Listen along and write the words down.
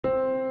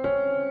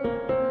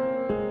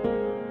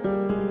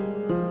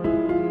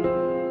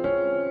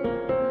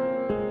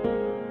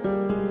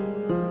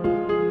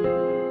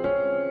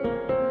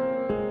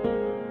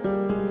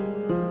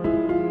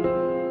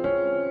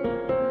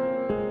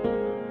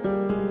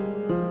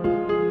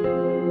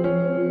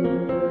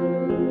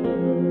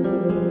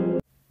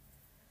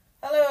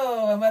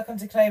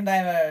to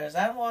CrimeDivers.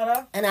 I'm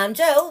Laura. And I'm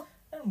Jill.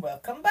 And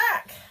welcome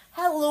back.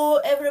 Hello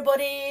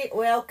everybody,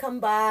 welcome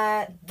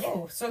back.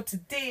 Oh, so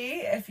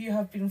today, if you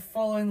have been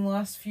following the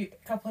last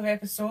couple of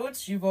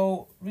episodes, you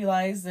will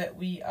realise that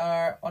we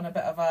are on a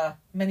bit of a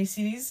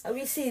mini-series. A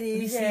wee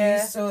series,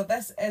 yeah. So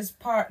this is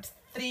part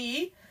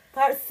 3.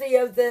 Part 3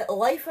 of the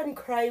life and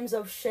crimes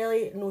of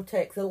Shelly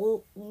Knotek,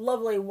 the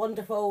lovely,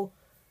 wonderful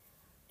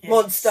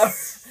monster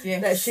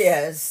that she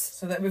is.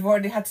 So that we've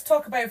already had to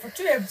talk about for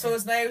 2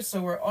 episodes now,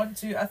 so we're on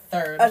to a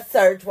third. A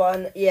third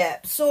one, yeah.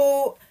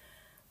 So,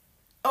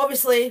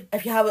 obviously,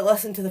 if you haven't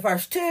listened to the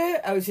first 2,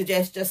 I would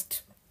suggest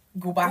just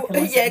go back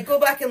and listen. Yeah, go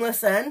back and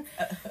listen.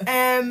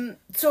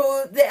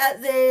 So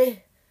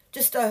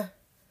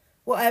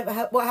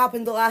what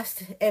happened the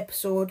last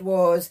episode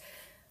was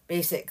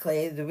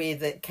basically the way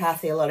that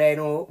Kathy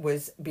Loreno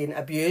was being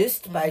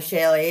abused by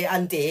Shelly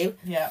and Dave.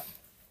 Yeah.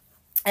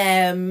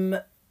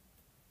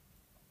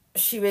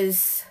 She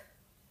was...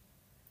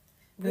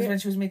 Because when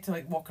she was made to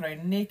like walk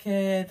around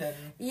naked and...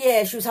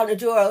 Yeah, she was having to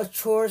do all the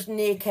chores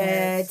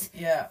naked.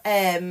 Yes,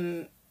 yeah.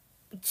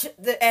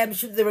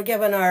 They were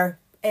giving her...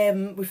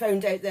 we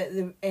found out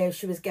that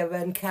she was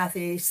giving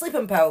Kathy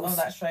sleeping pills. Oh,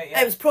 that's right,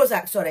 yeah. It was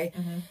Prozac, sorry.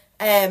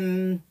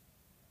 Mm-hmm.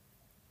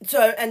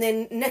 So, and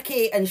then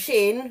Nikki and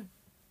Shane,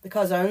 the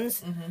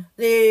cousins,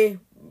 they'd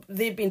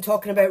been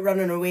talking about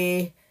running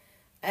away.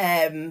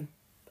 And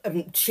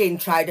Shane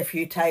tried a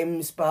few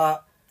times,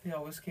 but... He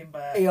always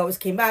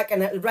came back.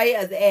 And right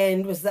at the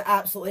end was the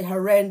absolutely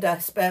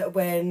horrendous bit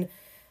when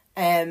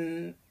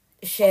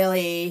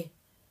Shelly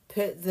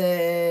put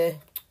the...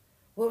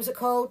 What was it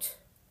called?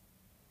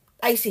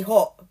 Icy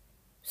hot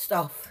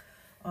stuff.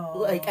 Oh,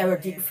 like our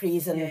deep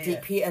freeze and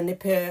deep heat. And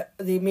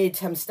they made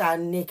him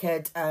stand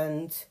naked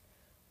and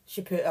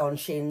she put it on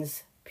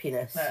Shane's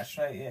penis. That's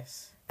right,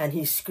 yes. And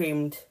he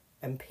screamed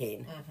in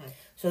pain.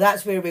 So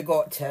that's where we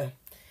got to.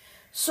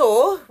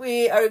 So,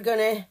 we are going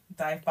to...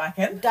 Dive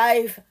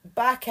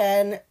back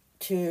in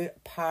to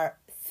part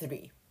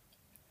 3.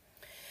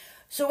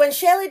 So, when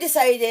Shelly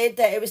decided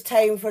that it was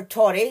time for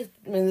Tori,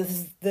 I mean, this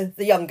is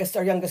the youngest,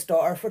 our youngest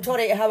daughter, for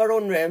Tori to have her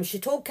own room, she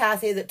told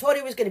Kathy that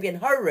Tori was going to be in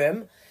her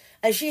room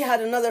and she had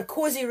another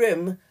cosy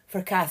room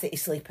for Kathy to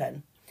sleep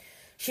in.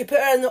 She put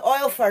her in the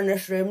oil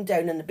furnace room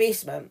down in the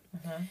basement.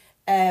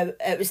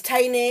 It was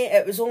tiny,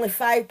 it was only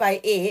 5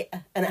 by 8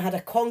 and it had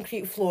a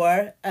concrete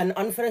floor and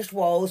unfinished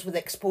walls with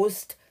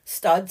exposed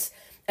studs,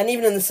 and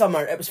even in the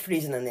summer it was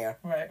freezing in there.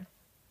 Right.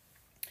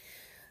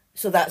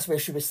 So that's where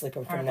she was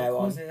sleeping from now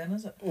on. Cozy then,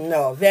 is it?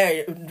 No,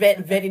 very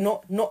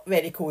not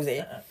very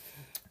cosy.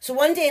 So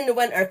one day in the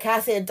winter,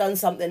 Kathy had done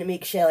something to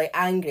make Shelly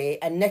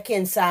angry, and Nikki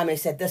and Sammy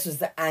said this was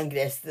the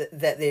angriest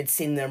that they'd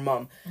seen their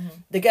mum.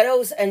 The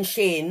girls and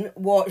Shane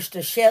watched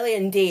as Shelly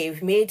and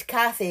Dave made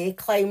Kathy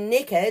climb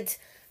naked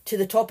to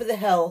the top of the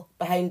hill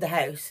behind the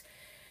house.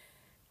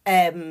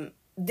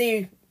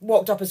 They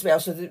walked up as well,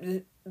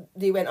 so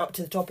they went up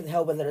to the top of the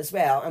hill with her as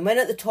well. And when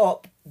at the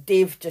top,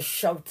 Dave just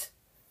shoved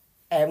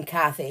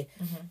Kathy,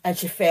 and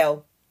she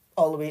fell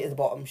all the way to the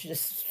bottom. She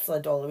just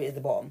slid all the way to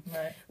the bottom.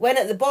 Right. When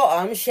at the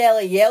bottom,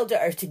 Shelly yelled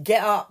at her to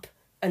get up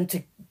and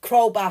to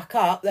crawl back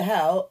up the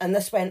hill, and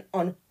this went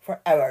on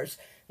for hours.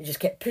 They just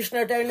kept pushing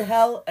her down the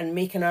hill and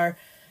making her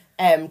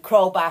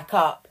crawl back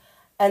up.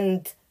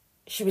 And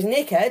she was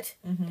naked.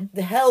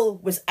 The hill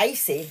was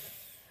icy.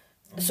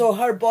 So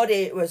her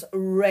body was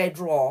red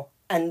raw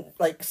and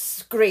like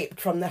scraped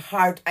from the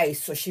hard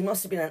ice. So she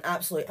must have been in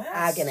absolute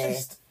agony.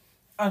 That's just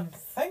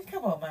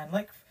unthinkable, man.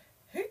 Like,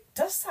 who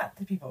does that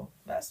to people?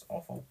 That's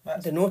awful.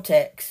 That's... The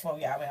Knoteks. Well,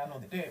 yeah, I mean, I know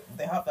they do.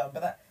 They have done.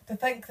 But to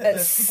think that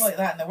there's people like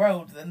that in the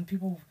world and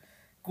people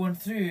going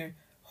through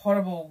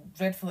horrible,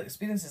 dreadful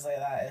experiences like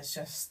that is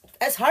just...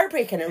 It's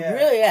heartbreaking. It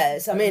really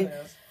is. I mean, really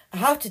is.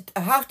 I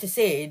have to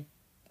say,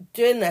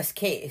 doing this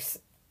case,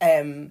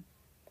 I'm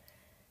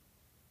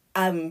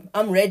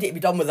ready to be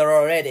done with her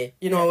already.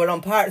 You know, we're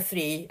on part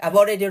 3. I've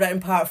already written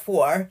part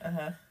 4.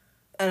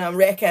 And I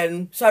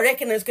reckon it's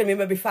going to be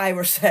maybe 5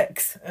 or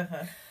 6.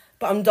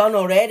 But I'm done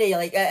already.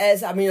 Like, it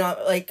is, I mean,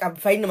 I'm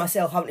finding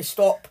myself having to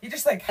stop. You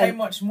just think, how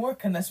much more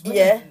can this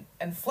woman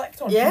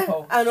inflict on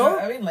people? I know.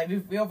 I mean, like,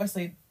 we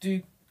obviously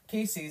do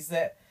cases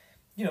that,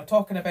 you know,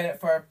 talking about it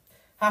for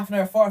half an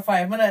hour,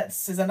 45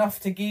 minutes is enough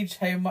to gauge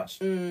how much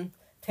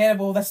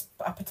terrible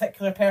a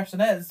particular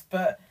person is,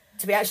 but...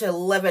 To be actually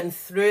living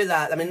through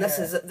that, I mean, this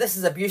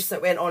is abuse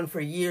that went on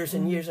for years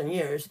and years and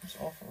years. It's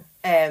awful.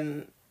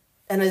 And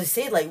as I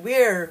say, like,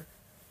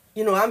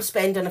 I'm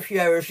spending a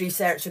few hours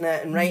researching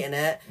it and writing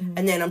it,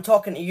 and then I'm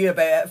talking to you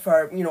about it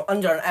for,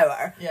 under an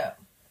hour. Yeah.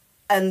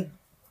 And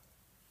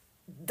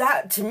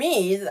that, to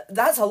me,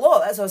 that's a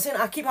lot. That's what I was saying.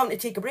 I keep having to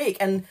take a break,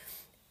 and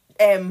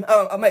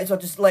I might as well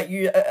just let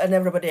you and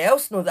everybody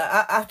else know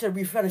that after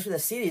we finish with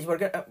this series,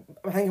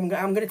 I'm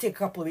going to take a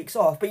couple of weeks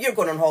off. But you're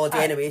going on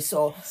holiday anyway,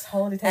 so it's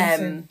holiday time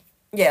soon.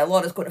 Yeah,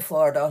 Laura's going to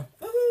Florida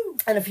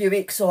in a few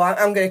weeks, so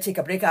I'm going to take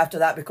a break after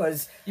that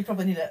because you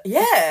probably need it.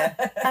 Yeah,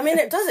 I mean,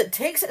 it does. It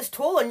takes its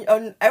toll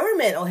on our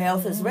mental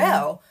health as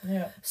well.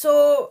 Yeah.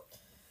 So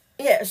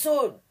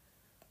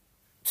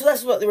So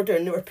this is what they were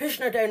doing. They were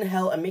pushing her down the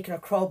hill and making her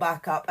crawl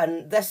back up.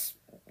 And this,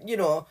 you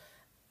know,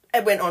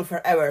 it went on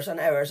for hours and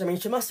hours. I mean,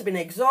 she must have been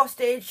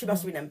exhausted. She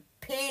must have been in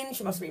pain.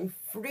 She must have been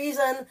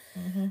freezing.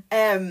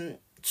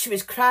 She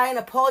was crying,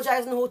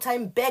 apologising the whole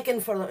time,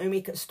 begging for them to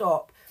make it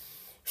stop.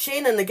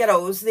 Shane and the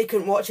girls, they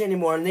couldn't watch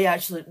anymore, and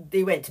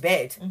they went to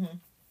bed.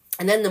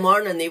 And in the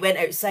morning, they went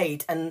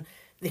outside, and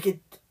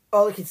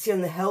all they could see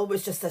on the hill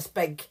was just this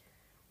big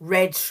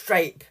red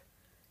stripe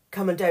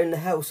coming down the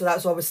hill. So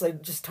that's obviously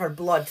just her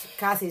blood,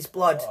 Kathy's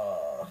blood,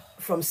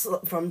 from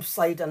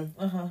sliding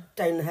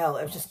down the hill.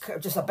 It was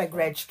just a big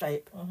red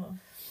stripe.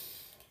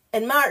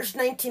 In March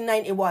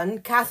 1991,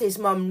 Kathy's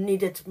mum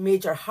needed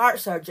major heart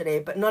surgery,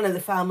 but none of the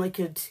family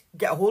could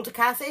get a hold of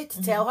Kathy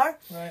to tell her.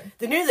 Right.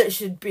 They knew that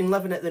she'd been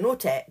living at the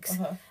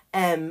Knoteks,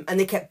 and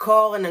they kept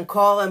calling and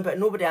calling, but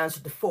nobody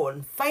answered the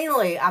phone.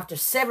 Finally, after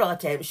several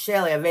attempts,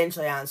 Shelly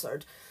eventually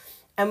answered.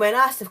 And when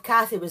asked if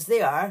Kathy was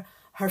there,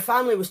 her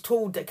family was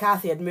told that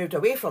Kathy had moved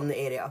away from the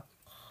area.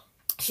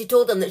 She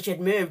told them that she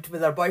had moved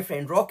with her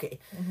boyfriend, Rocky.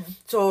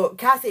 So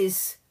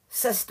Kathy's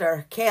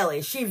sister,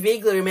 Kelly, she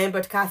vaguely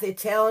remembered Kathy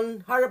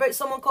telling her about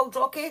someone called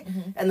Rocky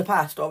in the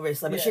past,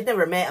 obviously, but she'd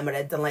never met him or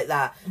anything like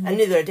that, and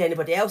neither had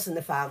anybody else in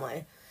the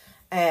family.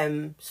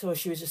 So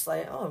she was just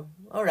like, oh,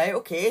 all right,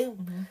 okay.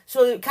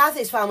 So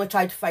Kathy's family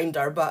tried to find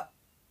her, but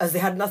as they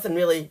had nothing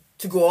really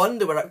to go on,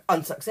 they were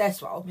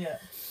unsuccessful. Yeah.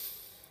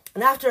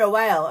 And after a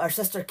while, her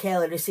sister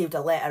Kelly received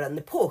a letter in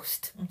the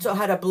post. So it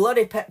had a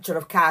blurry picture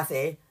of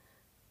Kathy,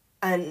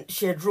 and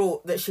she had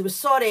wrote that she was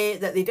sorry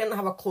that they didn't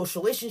have a close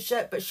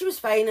relationship, but she was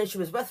fine and she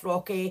was with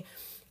Rocky,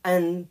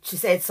 and she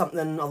said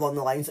something along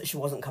the lines that she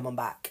wasn't coming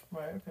back.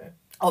 Right, okay.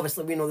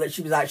 Obviously, we know that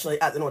she was actually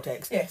at the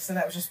Knoteks. Yes, and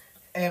that was just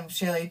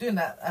Shelly doing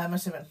that, I'm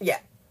assuming. Yeah.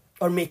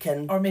 Or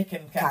making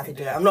Kathy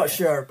do it. I'm not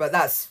sure, but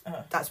that's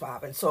what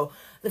happened. So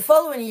the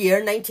following year,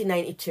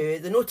 1992,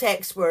 the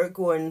Knoteks were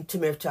going to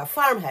move to a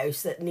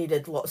farmhouse that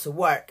needed lots of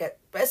work.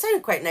 But it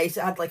sounded quite nice.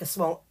 It had like a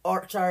small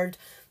orchard.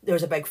 There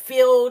was a big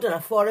field and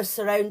a forest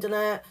surrounding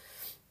it.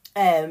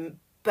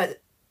 But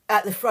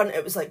at the front,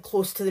 it was like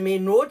close to the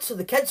main road. So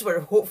the kids were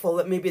hopeful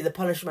that maybe the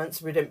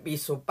punishments wouldn't be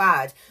so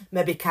bad.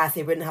 Maybe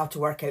Kathy wouldn't have to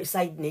work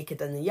outside naked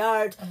in the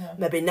yard.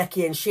 Maybe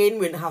Nikki and Shane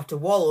wouldn't have to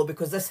wallow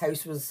because this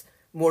house was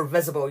more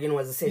visible, you know,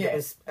 as I said, it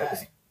was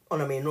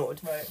on a main road.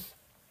 Right.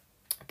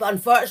 But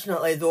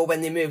unfortunately, though,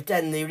 when they moved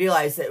in, they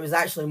realised that it was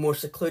actually more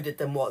secluded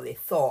than what they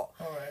thought.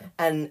 All right.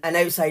 And an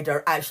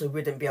outsider actually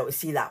wouldn't be able to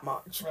see that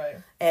much.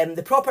 Right.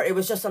 The property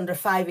was just under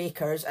 5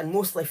 acres and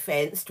mostly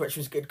fenced, which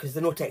was good because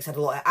the Knoteks had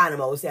a lot of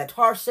animals. They had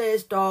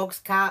horses, dogs,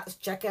 cats,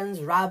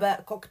 chickens,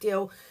 rabbit,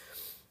 cockatiel.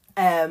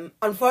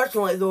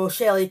 Unfortunately, though,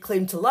 Shelly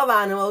claimed to love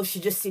animals, she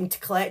just seemed to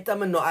collect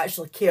them and not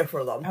actually care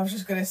for them. I was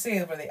just going to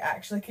say, were they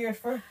actually cared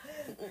for?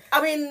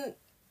 I mean,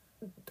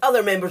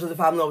 other members of the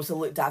family obviously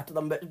looked after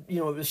them, but, you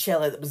know, it was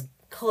Shelly that was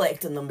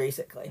collecting them,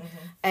 basically.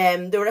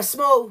 There were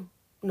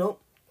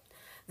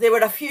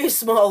a few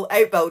small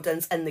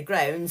outbuildings in the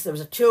grounds. There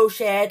was a tool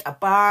shed, a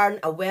barn,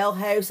 a well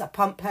house, a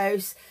pump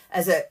house,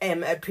 as it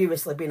had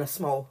previously been a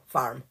small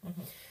farm.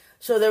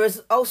 So there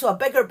was also a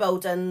bigger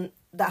building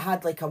that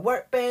had like a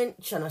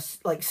workbench and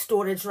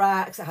storage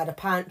racks. It had a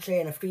pantry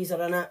and a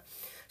freezer in it.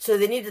 So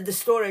they needed the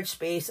storage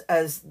space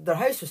as their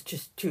house was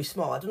just too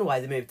small. I don't know why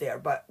they moved there,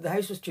 but the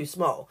house was too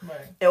small.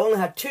 Right. It only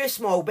had 2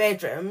 small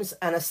bedrooms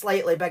and a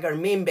slightly bigger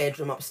main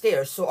bedroom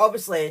upstairs. So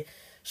obviously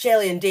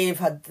Shelly and Dave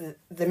had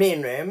the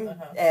main room,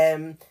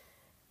 and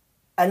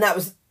there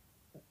was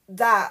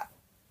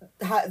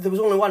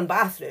only one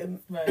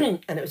bathroom,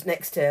 right. and it was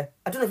next to,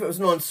 I don't know if it was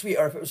an ensuite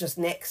or if it was just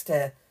next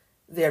to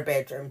their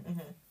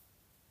bedroom.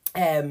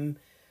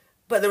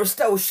 But there was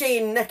still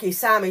Shane, Nikki,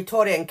 Sammy,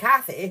 Tori and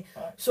Kathy.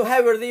 So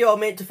how were they all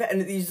meant to fit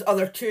into these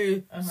other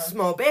 2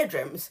 small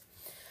bedrooms?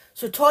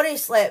 So Tori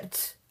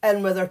slept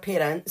in with her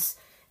parents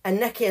and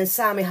Nikki and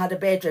Sammy had a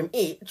bedroom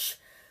each.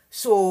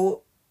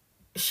 So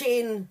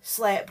Shane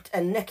slept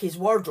in Nikki's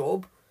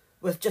wardrobe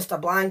with just a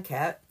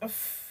blanket.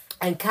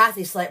 And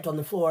Kathy slept on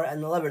the floor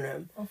in the living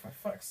room. Oh, for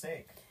fuck's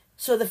sake.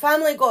 So the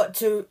family got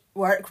to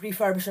work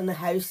refurbishing the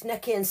house.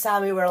 Nikki and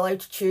Sammy were allowed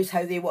to choose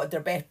how they wanted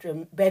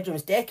their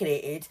bedrooms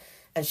decorated.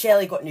 And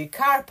Shelly got new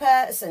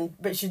carpets,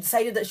 but she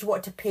decided that she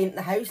wanted to paint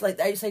the house, like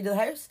the outside of the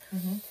house.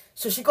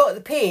 So she got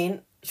the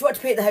paint. She wanted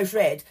to paint the house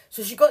red.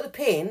 So she got the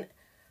paint,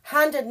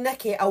 handed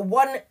Nikki a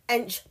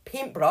 1-inch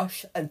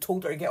paintbrush and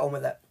told her to get on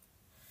with it.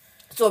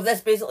 So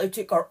this basically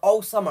took her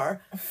all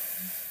summer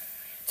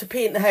to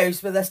paint the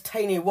house with this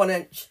tiny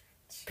 1-inch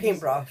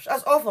paintbrush.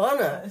 That's awful, isn't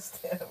it? That's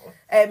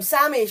terrible.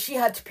 Sammy, she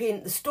had to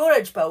paint the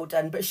storage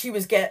building, but she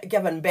was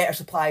given better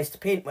supplies to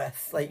paint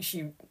with. Like,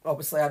 she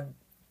obviously had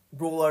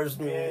rollers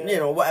and, you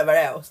know, whatever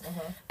else.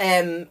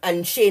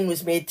 And Shane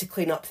was made to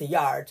clean up the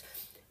yard.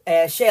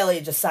 Shelly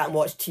just sat and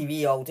watched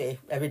TV all day,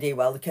 every day,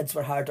 while the kids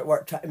were hard at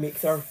work trying to make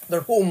their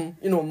home,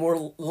 you know,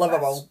 more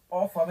livable. That's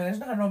awful. I mean, there's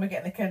nothing wrong with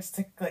getting the kids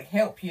to like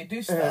help you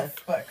do stuff,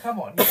 but come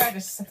on, you can't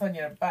just sit on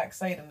your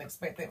backside and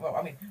expect it. Well,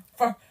 I mean,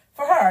 for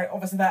her,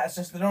 obviously that is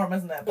just the norm,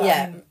 isn't it? But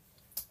I mean,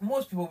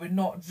 most people would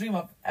not dream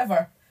of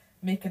ever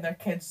making their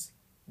kids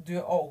do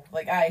it all.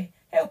 Like, I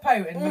help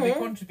out and maybe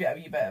contribute a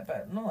wee bit,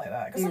 but not like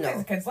that. Because sometimes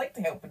the kids like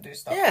to help and do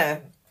stuff. Yeah.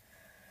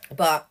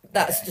 But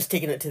that's just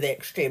taking it to the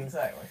extreme.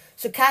 Exactly.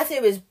 So Kathy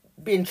was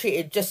being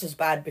treated just as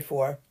bad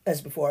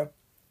as before.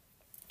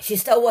 She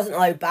still wasn't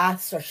allowed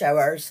baths or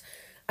showers,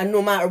 and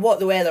no matter what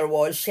the weather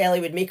was, Shelly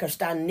would make her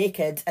stand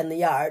naked in the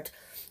yard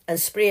and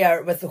spray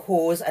her with the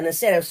hose, and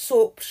instead of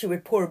soap, she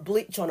would pour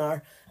bleach on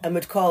her and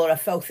would call her a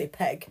filthy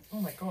pig. Oh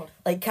my God.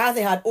 Like,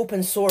 Kathy had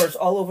open sores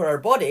all over her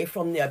body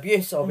from the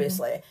abuse,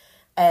 obviously.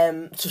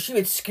 So she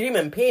would scream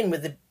in pain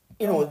with the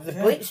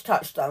bleach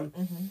touched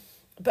them.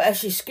 But if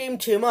she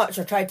screamed too much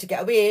or tried to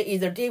get away,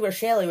 either Dave or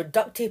Shelly would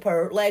duct tape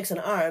her legs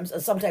and arms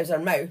and sometimes her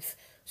mouth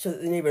so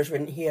that the neighbours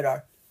wouldn't hear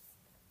her.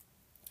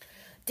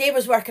 Dave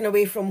was working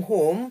away from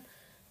home,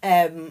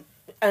 and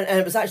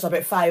it was actually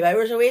about 5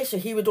 hours away, so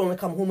he would only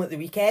come home at the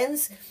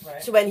weekends.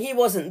 Right. So when he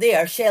wasn't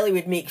there, Shelly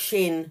would make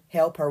Shane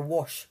help her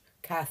wash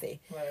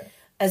Kathy. Right.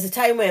 As the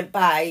time went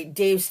by,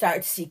 Dave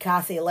started to see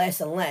Kathy less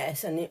and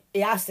less, and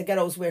he asked the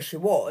girls where she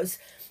was,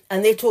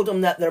 and they told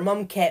him that their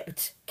mum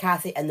kept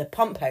Kathy in the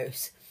pump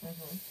house.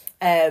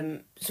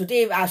 So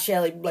Dave asked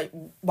Shelly, like,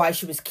 why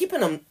she was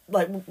keeping him.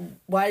 Like,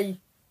 why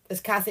is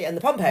Kathy in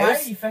the pump house? Why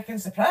are you fucking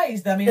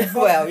surprised? I mean,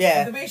 well,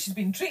 yeah. The way she's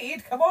been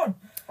treated, come on.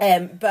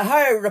 But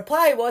her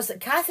reply was that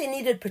Kathy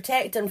needed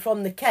protecting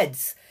from the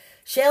kids.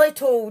 Shelly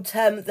told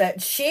him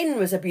that Shane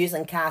was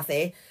abusing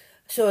Kathy,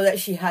 so that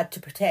she had to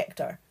protect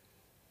her.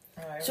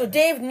 Right, so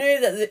Dave knew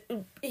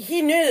that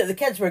he knew that the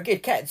kids were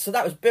good kids, so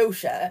that was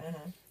bullshit.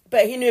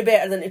 But he knew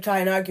better than to try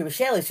and argue with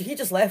Shelly, so he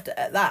just left it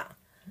at that.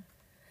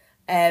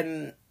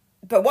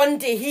 But one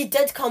day he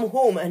did come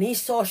home and he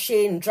saw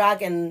Shane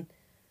dragging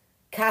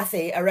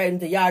Kathy around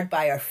the yard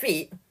by her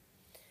feet.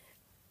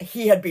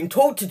 He had been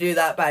told to do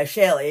that by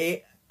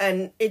Shelly,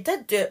 and he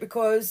did do it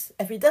because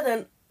if he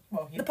didn't,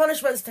 the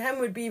punishments to him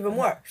would be even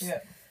worse. Yeah.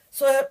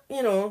 So,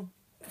 you know,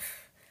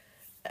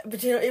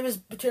 it was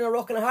between a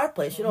rock and a hard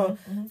place, you know.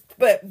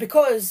 But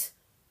because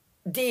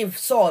Dave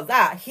saw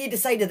that, he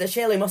decided that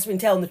Shelly must have been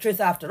telling the truth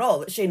after all,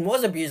 that Shane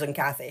was abusing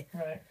Kathy.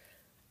 Right.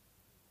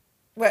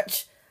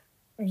 Which,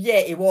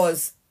 yeah, he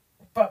was.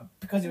 But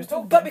because he was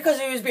told. But because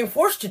he was being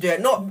forced to do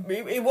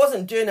it, he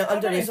wasn't doing it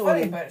under his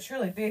own. But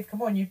surely, Dave,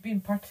 come on, you've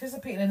been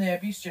participating in the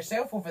abuse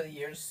yourself over the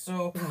years,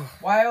 so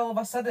why all of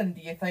a sudden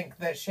do you think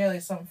that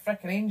Shelley's some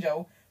frickin'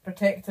 angel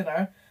protecting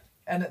her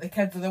and that the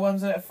kids are the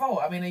ones that are at fault?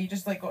 I mean, are you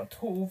just like got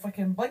total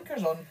fucking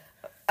blinkers on?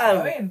 You know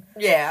what I mean?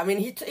 Yeah, I mean,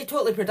 he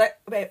totally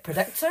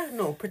protects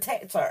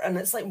her, and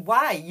it's like,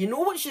 why? You know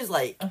what she's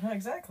like.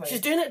 Exactly.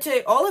 She's doing it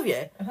to all of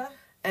you.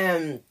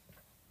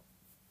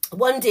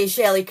 One day,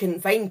 Shelly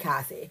couldn't find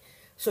Kathy,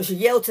 so she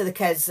yelled to the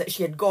kids that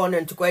she had gone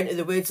in to go into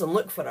the woods and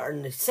look for her,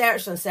 and they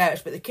searched and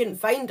searched, but they couldn't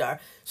find her,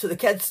 so the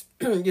kids,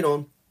 you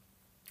know,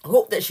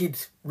 hoped that she'd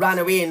ran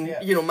away and,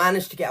 you know,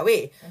 managed to get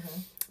away.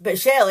 But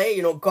Shelly,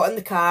 you know, got in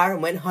the car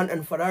and went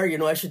hunting for her, you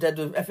know, as she did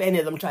if any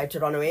of them tried to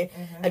run away.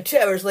 And 2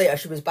 hours later,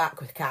 she was back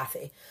with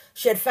Kathy.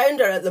 She had found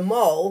her at the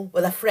mall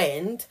with a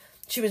friend.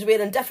 She was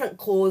wearing different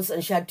clothes,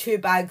 and she had 2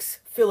 bags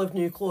full of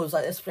new clothes,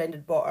 like this friend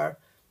had bought her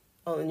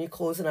all the new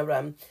clothes in her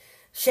room.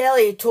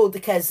 Shelly told the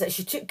kids that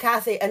she took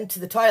Kathy into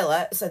the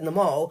toilets in the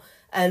mall,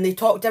 and they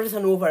talked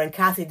everything over, and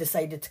Kathy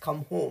decided to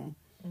come home.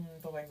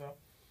 Don't think so.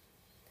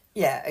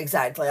 Yeah,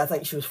 exactly. I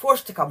think she was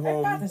forced to come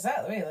home. How bad is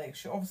that, the way? Like,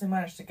 she obviously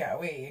managed to get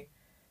away,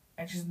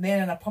 and she's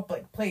then in a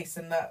public place,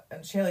 and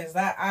Shelley's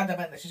that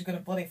adamant that she's going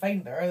to bloody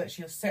find her, that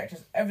she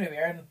searches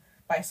everywhere, and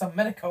by some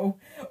miracle,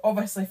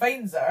 obviously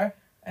finds her,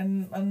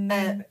 and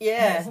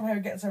somehow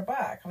gets her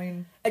back. I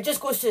mean, it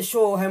just goes to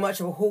show how much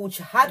of a hold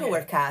she had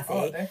over Kathy.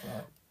 Oh,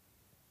 definitely.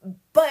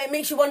 But it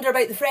makes you wonder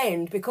about the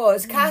friend,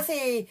 because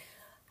Kathy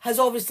has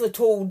obviously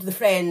told the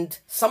friend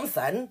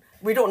something.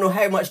 We don't know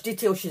how much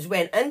detail she's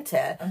went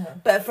into,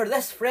 but for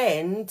this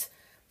friend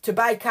to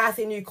buy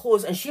Kathy new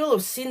clothes, and she'll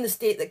have seen the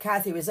state that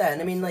Kathy was in.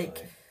 I mean,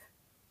 like,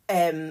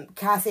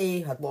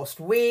 Kathy had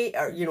lost weight,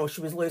 or, you know, she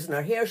was losing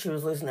her hair, she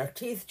was losing her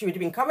teeth, she would have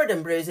been covered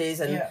in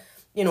bruises and,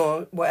 you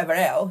know, whatever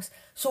else.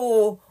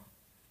 So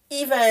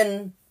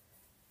even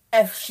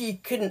if she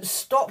couldn't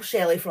stop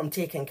Shelly from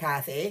taking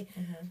Kathy,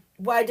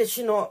 why did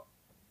she not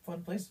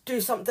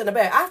do something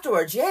about it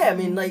afterwards? Yeah, I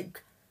mean,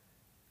 like,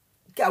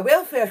 get a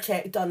welfare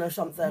check done or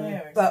something. Yeah,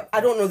 exactly. But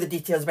I don't know the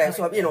details about it,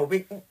 so, you know,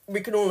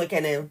 we can only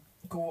kind of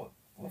go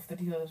off the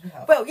details we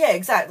have. Well, yeah,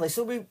 exactly.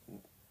 So we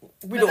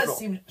don't know. It does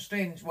seem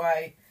strange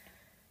why,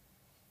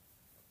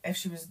 if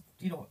she was,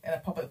 you know, in a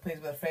public place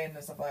with a friend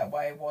and stuff like that,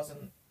 why was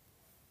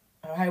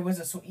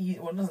it so easy?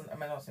 Well, it doesn't, I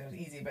mean, I'm not saying it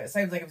was easy, but it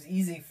sounds like it was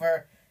easy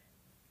for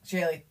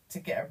Shelly to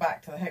get her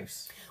back to the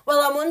house. Well,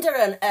 I'm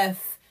wondering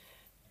if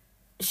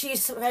she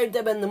found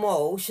him in the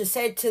mall. She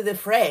said to the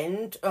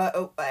friend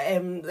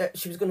that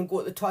she was going to go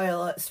to the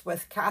toilets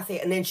with Kathy,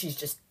 and then she's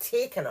just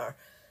taken her.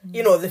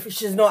 You know,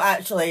 she's not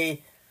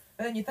actually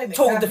then you think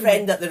told the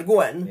friend that they're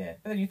going. Yeah,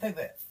 but then you think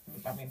that,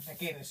 I mean,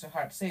 again, it's so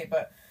hard to say,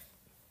 but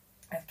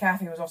if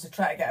Kathy was also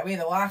trying to get away,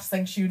 the last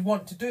thing she would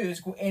want to do is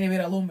go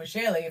anywhere alone with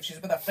Shelly. If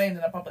she's with a friend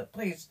in a public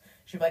place,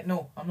 she'd be like,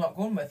 no, I'm not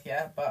going with you,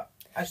 but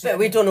But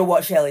we don't know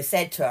what Shelley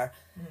said to her.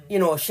 You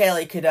know,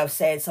 Shelley could have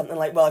said something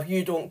like, well, if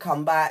you don't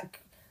come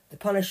back, the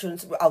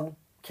punishment, I'll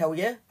kill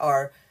you.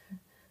 Or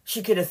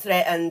she could have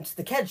threatened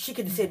the kids. She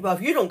could have said, well,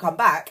 if you don't come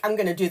back, I'm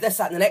going to do this,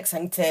 that and the next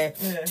thing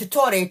to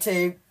Tori,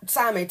 to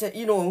Sammy, to,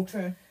 you know.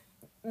 True.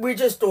 We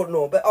just don't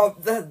know. But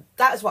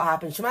that's what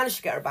happened. She managed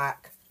to get her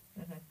back.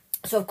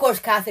 So, of course,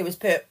 Kathy was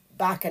put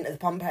back into the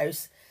pump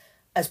house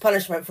as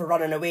punishment for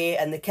running away,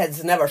 and the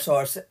kids never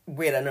saw her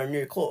wearing her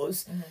new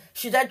clothes.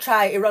 She did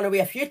try to run away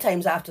a few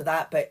times after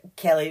that, but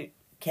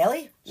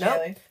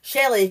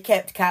Shelly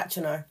kept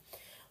catching her.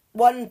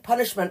 One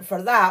punishment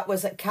for that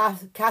was that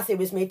Kathy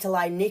was made to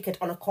lie naked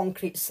on a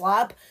concrete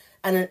slab,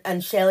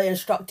 and Shelly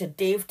instructed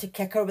Dave to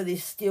kick her with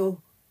his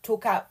steel toe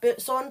cap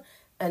boots on,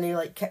 and he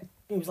was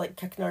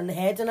kicking her in the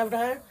head and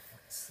everything.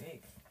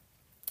 Sick.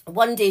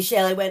 One day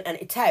Shelley went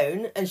into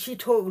town and she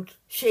told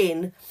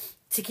Shane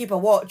to keep a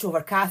watch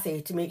over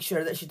Kathy to make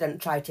sure that she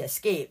didn't try to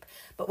escape.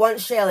 But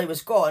once Shelley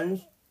was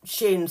gone,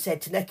 Shane said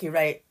to Nicky,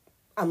 right,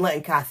 I'm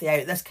letting Kathy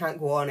out. This can't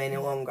go on any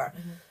longer.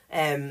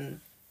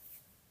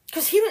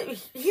 Because he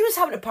was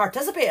having to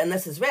participate in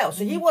this as well.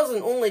 So he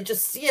wasn't only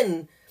just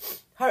seeing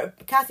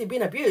Kathy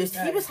being abused,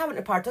 he was having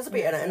to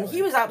participate in it. And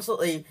he was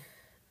absolutely...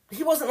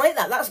 He wasn't like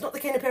that. That's not the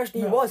kind of person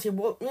he was. He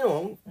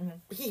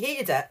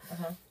hated it.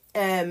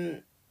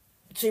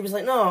 So he was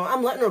like, no,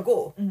 I'm letting her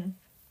go.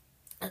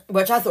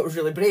 Which I thought was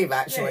really brave,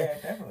 actually. Yeah,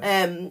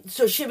 definitely.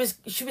 So she was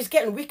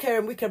getting weaker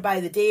and weaker by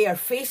the day. Her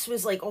face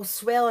was like all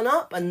swelling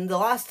up, and the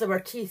last of her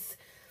teeth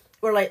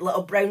were like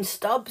little brown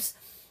stubs,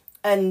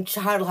 and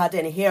she hardly had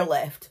any hair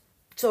left.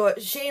 So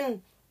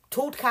Shane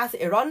told Kathy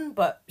to run,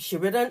 but she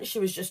wouldn't. She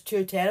was just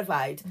too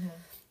terrified.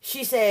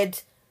 She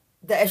said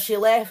that if she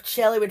left,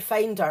 Shelley would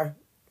find her,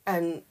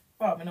 and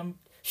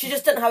she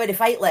just didn't have any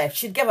fight left.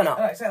 She'd given up.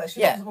 Oh,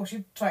 exactly.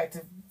 She tried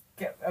to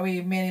get away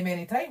many,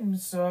 many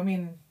times. So, I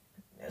mean,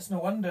 it's no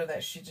wonder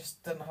that she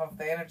just didn't have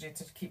the energy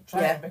to keep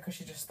trying because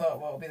she just thought,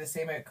 well, it'll be the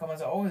same outcome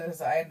as it always is,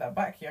 that I end up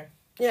back here.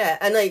 Yeah,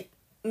 and like,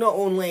 not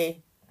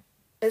only,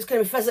 it's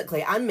going to be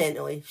physically and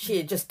mentally,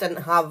 she just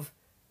didn't have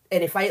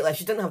any fight left.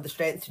 She didn't have the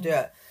strength to do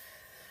it.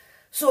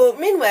 So,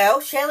 meanwhile,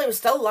 Shelley was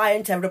still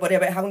lying to everybody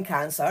about having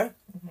cancer.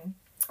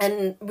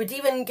 And would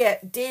even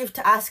get Dave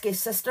to ask his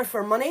sister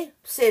for money,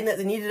 saying that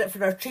they needed it for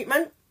their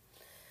treatment.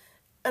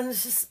 And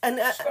it's just...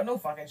 She's got no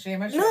fucking shame,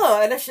 has she? No,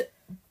 and if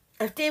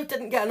Dave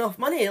didn't get enough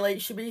money,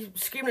 like, she'd be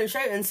screaming and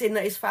shouting, saying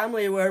that his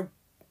family were,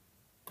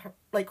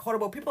 like,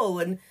 horrible people.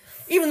 And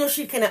even though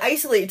she kind of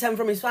isolated him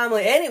from his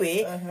family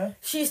anyway,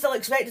 she still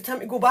expected him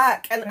to go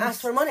back and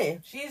ask for money.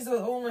 She's the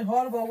only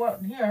horrible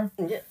one here.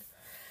 Yeah.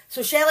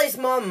 So Shelley's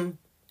mum,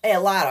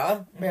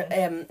 Lara,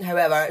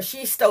 however,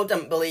 she still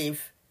didn't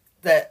believe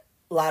that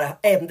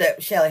that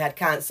Shelley had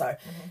cancer,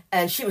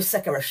 and she was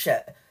sick of her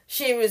shit.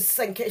 She was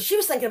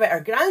thinking about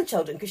her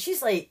grandchildren, because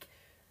she's like,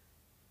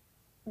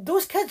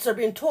 those kids are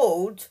being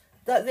told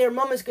that their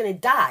mum is going to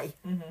die.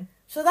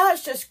 So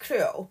that's just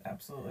cruel.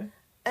 Absolutely.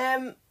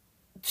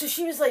 So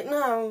she was like,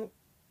 no,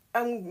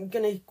 I'm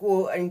going to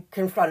go and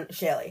confront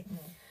Shelley.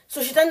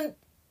 So she didn't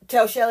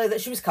tell Shelley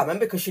that she was coming,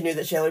 because she knew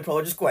that Shelley would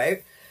probably just go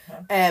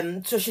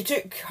out. So she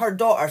took her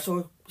daughter,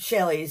 so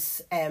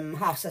Shelley's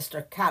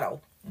half-sister,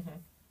 Carol.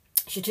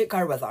 She took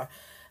her with her.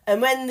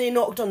 And when they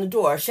knocked on the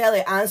door,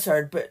 Shelley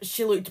answered, but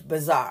she looked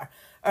bizarre.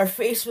 Her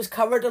face was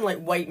covered in like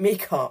white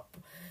makeup,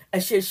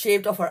 and she had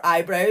shaved off her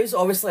eyebrows,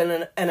 obviously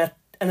in an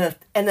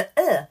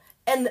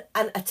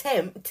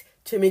attempt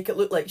to make it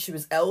look like she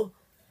was ill,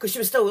 because she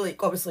was still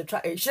like obviously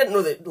trying. She didn't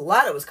know that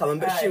Lara was coming,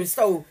 but she was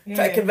still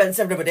trying to convince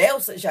everybody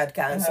else that she had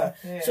cancer.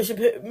 So she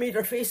made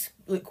her face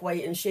look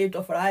white and shaved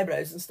off her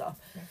eyebrows and stuff.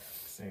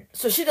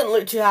 So she didn't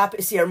look too happy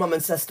to see her mum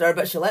and sister,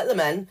 but she let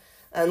them in.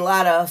 And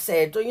Lara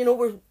said, you know,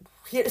 we're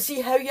here to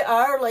see how you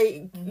are,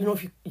 like, you know,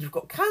 if you've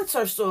got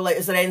cancer, so, like,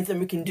 is there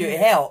anything we can do to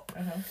help?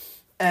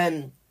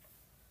 And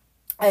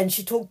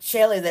she told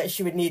Shelley that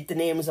she would need the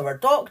names of her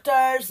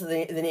doctors,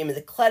 the name of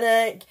the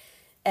clinic,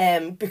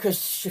 because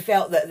she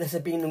felt that this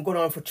had been going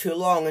on for too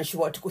long and she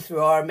wanted to go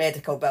through our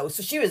medical bills.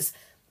 So she was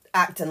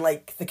acting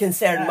like the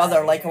concerned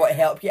mother, like, I want to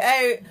help you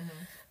out.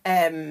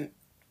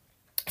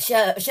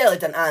 Shelley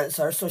didn't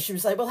answer, so she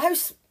was like, well, how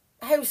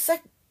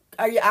sick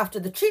are you after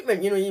the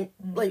treatment? You know,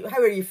 like, how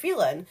are you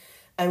feeling?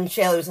 And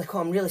Shelley was like, oh,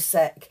 I'm really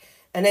sick.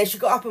 And then she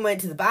got up and went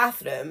to the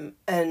bathroom,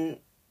 and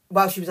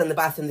while she was in the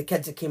bathroom, the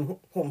kids had came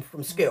home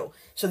from school,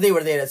 so they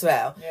were there as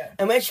well.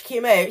 And when she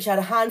came out, she had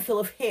a handful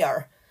of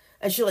hair,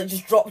 and she like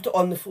just dropped it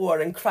on the floor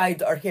and cried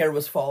that her hair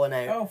was falling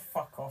out. Oh,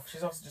 fuck off.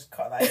 She's also just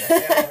cut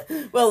that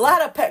out. Well,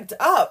 Lara picked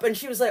it up, and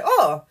she was like,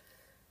 oh,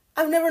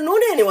 I've never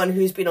known anyone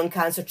who's been on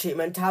cancer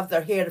treatment to have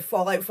their hair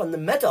fall out from the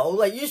middle.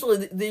 Like,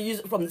 usually they use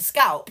it from the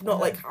scalp, not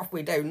like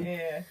halfway down.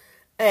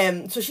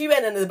 So she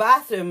went into the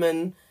bathroom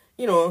and,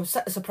 you know,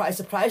 surprise,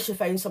 surprise, she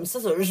found some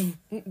scissors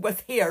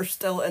with hair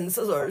still in the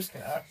scissors.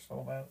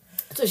 Arsehole, man.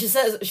 So she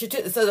says she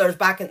took the scissors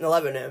back into the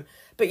living room,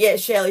 but yet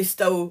Shelley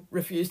still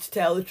refused to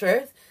tell the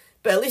truth.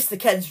 But at least the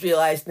kids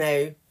realised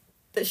now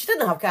that she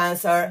didn't have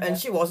cancer and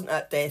she wasn't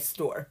at death's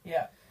door.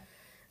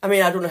 I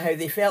mean, I don't know how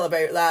they felt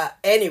about that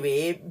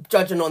anyway,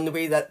 judging on the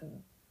way that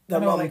their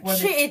I know, mum like, were they-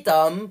 treated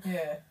them.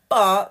 Yeah.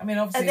 But I mean,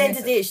 obviously, at the end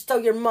of the day, it's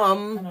still your I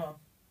mum. know.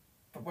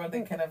 But were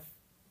they kind of...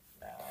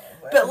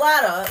 But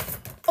Lara...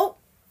 Oh,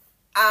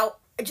 ow.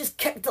 I just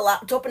kicked the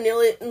laptop and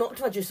nearly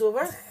knocked my juice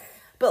over.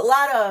 But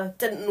Lara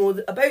didn't know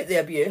about the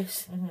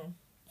abuse.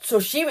 So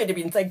she would have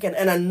been thinking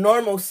in a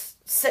normal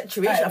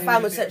situation, a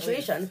family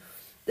situation,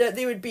 that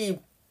they would be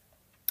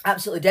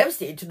absolutely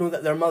devastated to know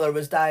that their mother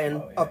was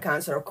dying of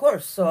cancer, of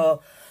course.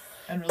 So...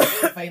 And really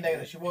to find out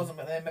that she wasn't,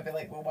 but then maybe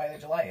like, well, why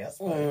did you lie to us?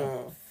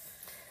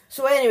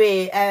 So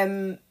anyway,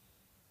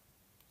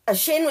 as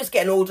Shane was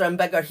getting older and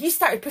bigger, he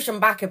started pushing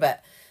back a bit.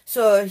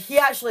 So he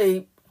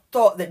actually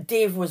thought that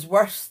Dave was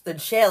worse than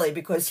Shelly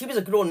because he was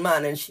a grown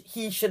man and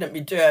he shouldn't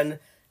be doing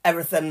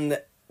everything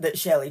that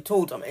Shelly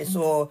told him.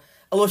 So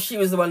although she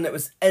was the one that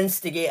was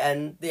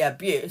instigating the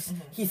abuse,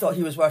 he thought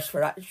he was worse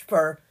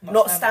for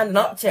not standing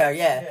up to her.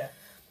 Yeah.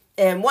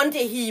 One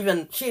day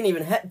Shane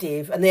even hit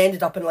Dave, and they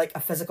ended up in like a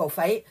physical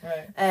fight.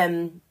 Right.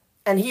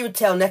 And he would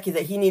tell Nikki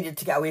that he needed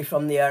to get away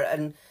from there,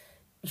 and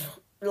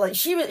like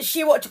she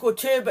wanted to go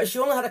too, but she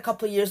only had a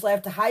couple of years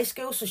left of high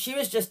school, so she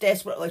was just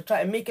desperately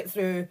trying to make it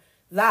through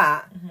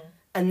that,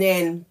 and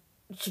then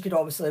she could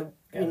obviously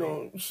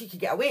she could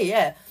get away.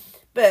 Yeah,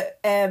 but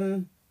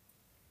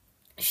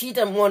she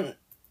didn't want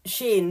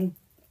Shane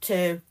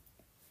to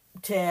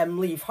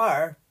leave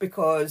her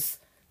because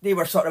they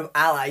were sort of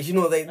allies,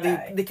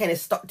 they kind of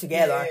stuck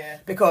together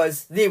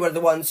because they were the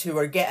ones who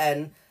were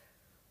getting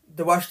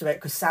the worst of it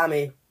because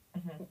Sammy,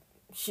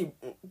 she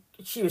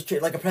was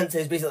treated like a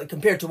princess basically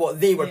compared to what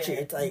they were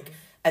treated like,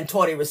 and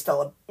Tori was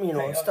still,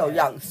 still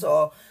young,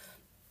 so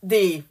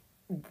they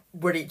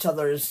were each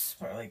other's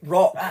sort of like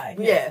rock.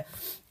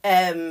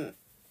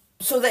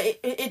 So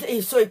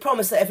that so he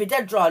promised that if he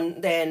did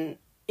run, then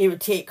he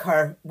would take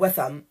her with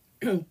him,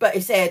 but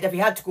he said if he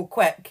had to go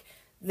quick,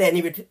 then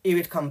he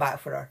would come back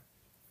for her.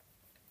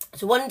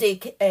 So one day,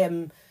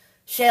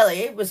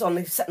 Shelly was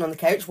sitting on the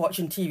couch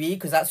watching TV,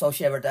 because that's all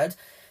she ever did,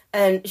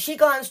 and she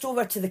glanced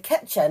over to the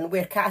kitchen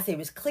where Kathy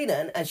was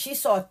cleaning, and she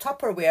saw a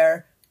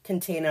Tupperware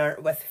container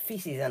with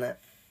faeces in it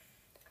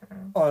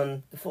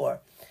on the floor.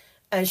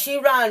 And she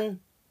ran,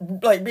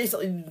 like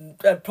basically,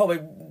 probably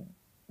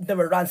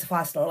never ran so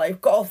fast in her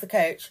life, got off the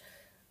couch,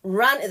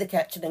 ran to the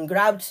kitchen and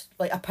grabbed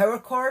like a power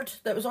cord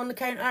that was on the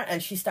counter,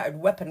 and she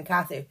started whipping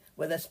Kathy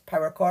with this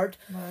power cord.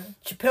 Right.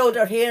 She pulled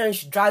her hair and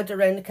she dragged her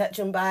around the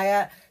kitchen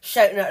by it,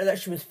 shouting at her that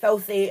she was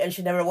filthy and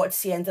she never wanted to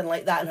see anything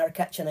like that in her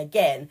kitchen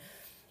again.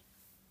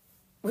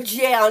 Which,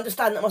 I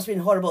understand that must have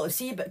been horrible to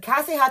see, but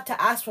Kathy had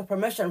to ask for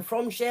permission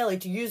from Shelly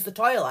to use the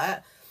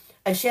toilet,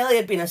 and Shelly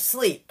had been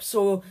asleep,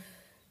 so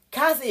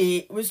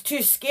Kathy was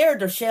too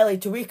scared of Shelly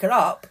to wake her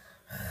up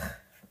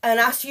and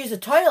asked to use the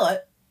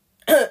toilet.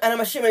 And I'm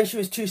assuming she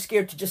was too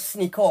scared to just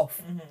sneak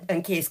off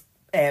in case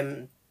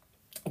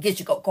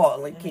she got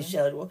caught, like in case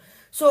Shelly would.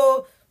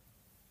 So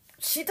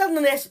she done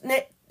the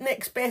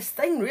next best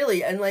thing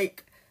really, and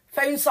like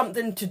found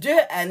something to do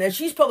it in, and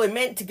she's probably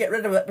meant to get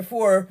rid of it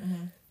before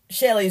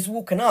Shelley's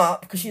woken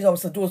up, because she's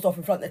obviously dozed off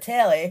in front of the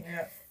telly,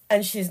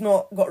 and she's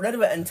not got rid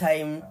of it in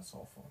time. That's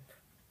awful.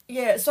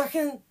 Yeah, so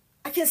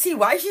I can see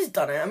why she's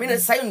done it. I mean, it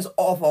sounds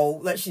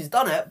awful that she's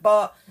done it,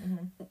 but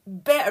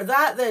better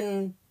that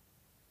than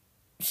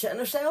shitting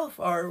herself,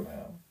 or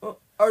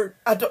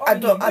I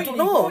don't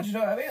know. Do you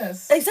know what I mean?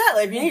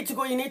 Exactly. If you need to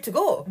go, you need to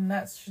go. And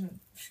that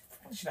shouldn't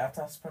have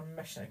to ask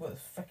permission to go to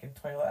the freaking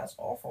toilet. That's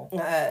awful.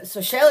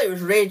 So Shelly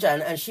was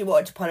raging, and she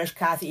wanted to punish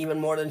Kathy even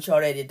more than she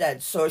already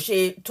did. So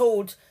she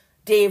told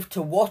Dave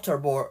to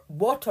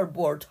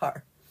waterboard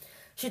her.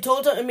 She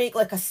told him to make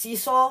like a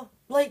seesaw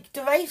like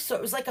device. So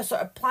it was like a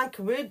sort of plank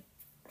of wood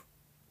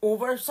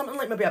over something,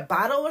 like maybe a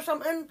barrel or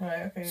something.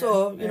 Right. Okay.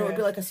 So it'd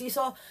be like a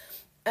seesaw.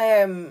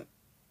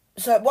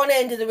 So at one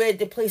end of the wood,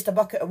 they placed a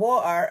bucket of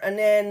water, and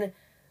then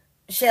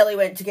Shelly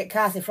went to get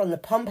Kathy from the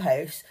pump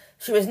house.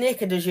 She was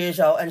naked as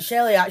usual, and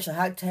Shelly actually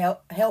had to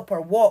help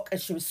her walk,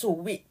 as she was so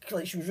weak,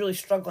 like she was really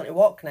struggling to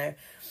walk now.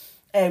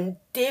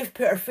 Dave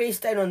put her face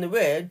down on the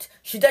wood.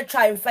 She did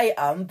try and fight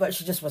him, but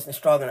she just wasn't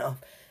strong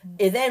enough.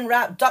 He then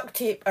wrapped duct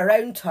tape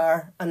around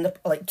her and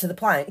to the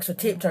plank, so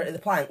taped her to the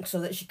plank so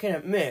that she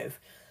couldn't move.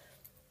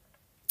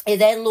 He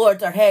then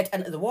lowered her head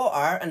into the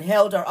water and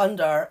held her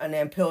under, and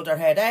then pulled her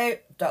head out,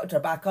 ducked her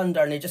back under,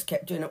 and he just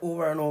kept doing it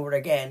over and over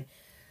again.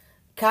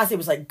 Kathy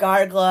was like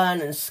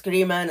gargling and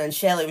screaming, and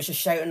Shelly was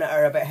just shouting at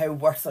her about how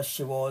worthless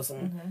she was.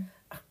 And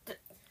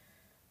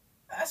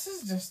this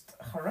is just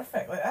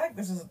horrific. Like, I think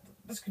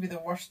this could be the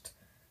worst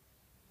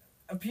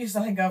abuse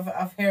I think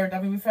I've heard. I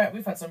mean,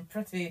 we've had some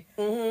pretty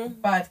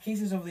bad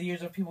cases over the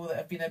years of people that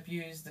have been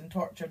abused and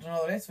tortured and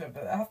all the rest of it.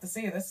 But I have to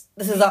say this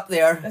is up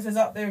there. This is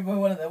up there with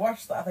one of the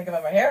worst that I think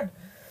I've ever heard.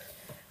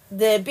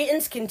 The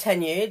beatings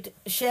continued.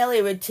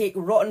 Shelly would take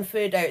rotten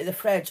food out of the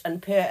fridge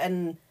and put it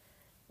in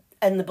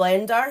the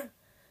blender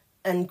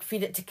and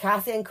feed it to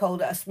Kathy and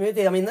called it a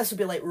smoothie. I mean, this would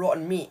be like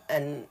rotten meat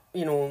and,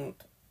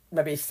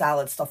 maybe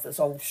salad stuff that's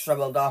all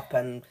shriveled up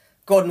and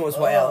God knows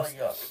what else.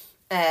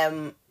 Yeah.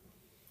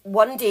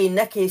 One day,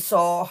 Nikki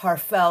saw her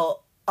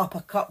fill up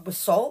a cup with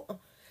salt.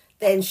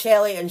 Then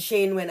Shelley and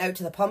Shane went out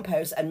to the pump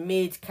house and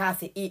made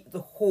Kathy eat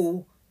the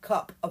whole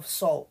cup of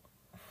salt.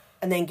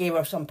 And then gave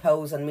her some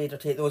pills and made her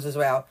take those as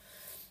well.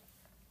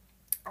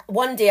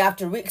 One day,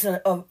 after weeks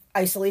of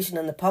isolation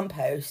in the pump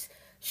house,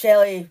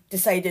 Shelley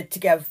decided to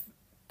give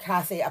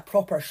Kathy a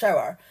proper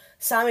shower.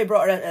 Sammy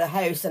brought her into the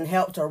house and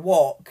helped her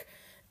walk.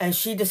 And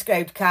she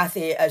described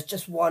Kathy as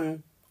just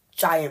one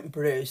giant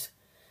bruise.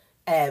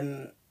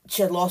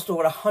 She had lost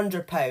over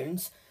 100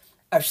 pounds.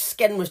 Her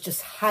skin was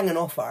just hanging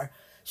off her.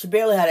 She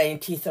barely had any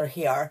teeth or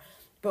hair.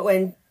 But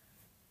when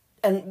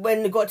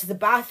they got to the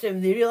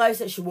bathroom, they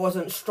realised that she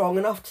wasn't strong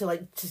enough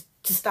to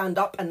stand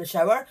up in the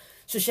shower.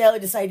 So Shelley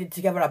decided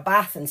to give her a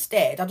bath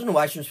instead. I don't know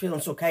why she was feeling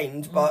so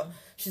kind, but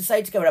she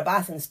decided to give her a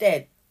bath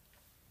instead.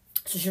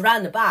 So she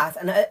ran the bath,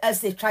 and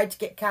as they tried to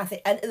get Kathy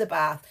into the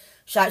bath,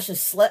 she actually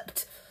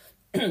slipped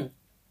and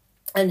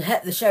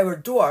hit the shower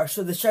door.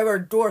 So the shower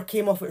door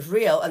came off its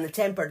rail, and the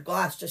tempered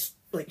glass just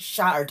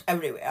shattered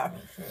everywhere.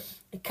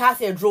 Oh,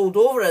 Kathy had rolled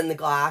over in the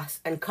glass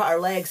and cut her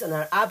legs and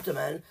her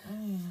abdomen.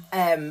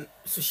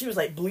 So she was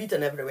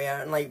bleeding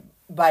everywhere, and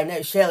by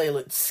now Shelley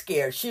looked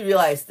scared. She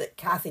realised that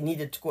Kathy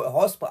needed to go to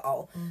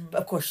hospital,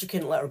 but of course she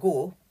couldn't let her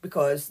go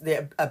because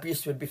the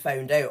abuse would be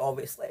found out,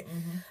 obviously.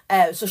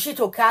 So she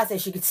told Kathy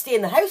she could stay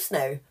in the house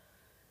now.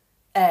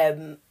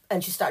 And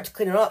she started to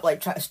clean her up,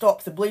 try to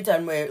stop the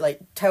bleeding with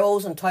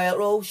towels and toilet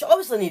roll. She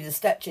obviously needed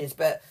stitches,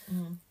 but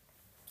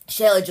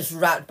Shelley just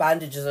wrapped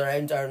bandages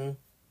around her, and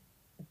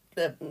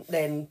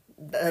then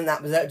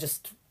that was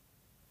it.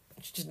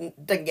 She just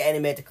didn't get any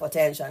medical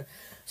attention.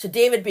 So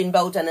David had been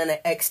building an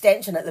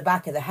extension at the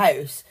back of the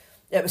house.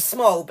 It was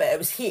small, but it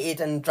was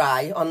heated and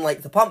dry,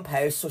 unlike the pump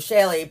house. So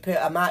Shelley put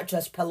a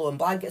mattress, pillow and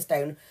blankets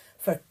down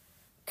for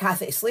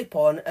Kathy to sleep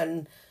on.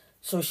 And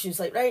so she was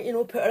like, right,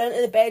 put her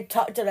into the bed,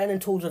 tucked her in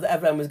and told her that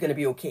everyone was going to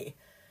be okay.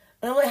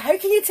 And I'm like, how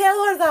can you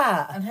tell her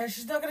that? And how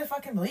she's not going to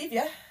fucking believe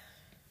you.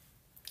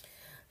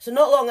 So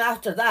not long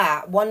after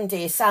that, one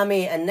day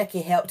Sammy and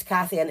Nikki helped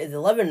Kathy into the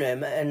living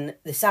room and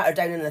they sat her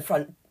down in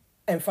front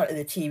of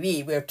the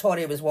TV where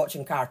Tori was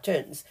watching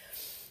cartoons.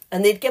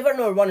 And they'd given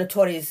her one of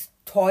Tori's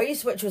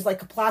toys, which was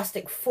like a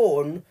plastic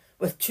phone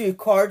with two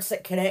cords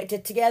that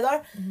connected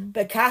together.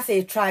 But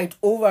Kathy tried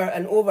over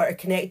and over to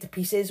connect the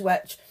pieces,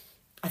 which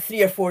a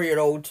 3 or 4 year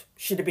old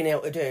should have been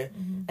able to do.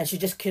 And she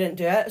just couldn't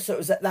do it. So it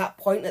was at that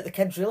point that the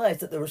kids realised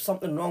that there was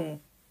something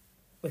wrong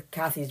with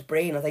Kathy's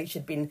brain. I think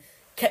she'd been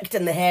kicked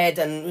in the head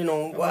and,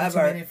 whatever.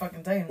 Too many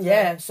fucking times.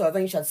 Yeah, so I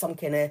think she had some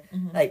kind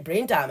of,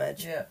 brain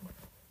damage. Yeah.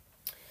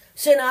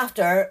 Soon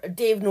after,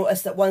 Dave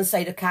noticed that one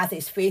side of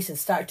Kathy's face had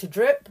started to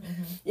droop.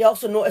 He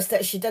also noticed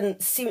that she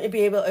didn't seem to be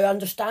able to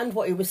understand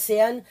what he was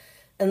saying.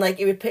 And,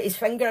 he would put his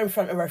finger in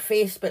front of her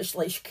face, but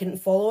she couldn't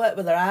follow it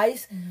with her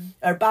eyes.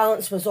 Her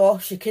balance was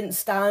off. She couldn't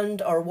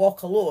stand or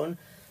walk alone.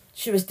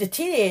 She was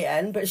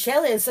deteriorating, but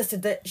Shelley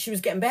insisted that she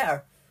was getting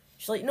better.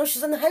 She's like, no,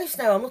 she's in the house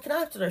now. I'm looking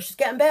after her. She's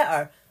getting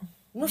better.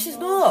 No, she's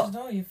not.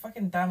 No, you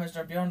fucking damaged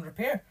her beyond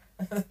repair.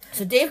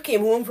 So Dave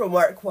came home from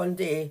work one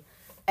day,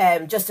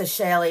 just as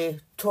Shelley,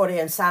 Tori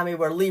and Sammy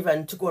were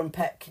leaving to go and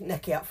pick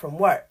Nikki up from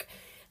work.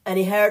 And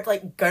he heard,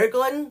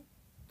 gurgling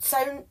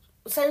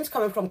sounds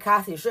coming from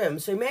Kathy's room.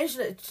 So he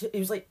mentioned it, he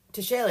was like,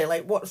 to Shelley,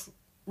 what's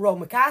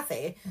wrong with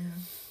Kathy?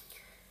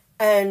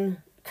 And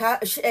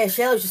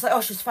Shelley was just like,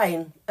 oh, she's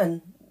fine.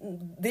 And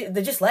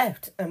they just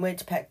left and went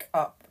to pick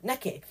up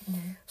Nikki.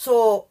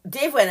 So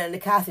Dave went into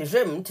Kathy's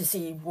room to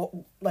see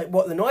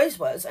what the noise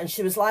was, and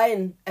she was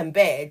lying in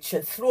bed. She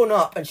had thrown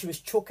up and she was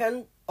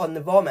choking on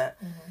the vomit.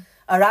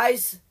 Her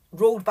eyes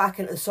rolled back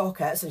into the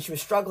sockets and she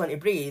was struggling to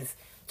breathe.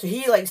 So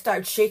he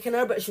started shaking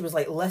her, but she was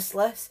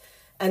listless.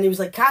 And he was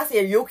like, Kathy,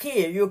 are you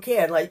okay? Are you okay?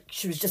 And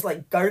she was just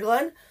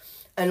gurgling.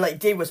 And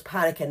Dave was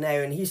panicking now,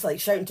 and he's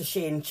shouting to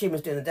Shane. Shane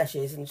was doing the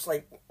dishes, and she's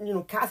like,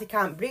 Kathy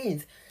can't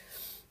breathe.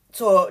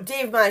 So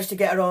Dave managed to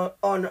get her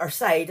on her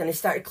side, and he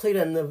started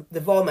clearing the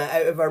vomit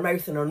out of her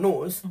mouth and her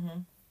nose.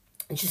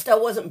 And she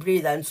still wasn't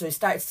breathing, so he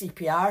started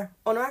CPR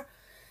on her.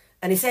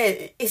 And he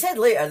said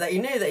later that he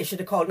knew that he should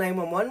have called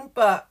 911,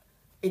 but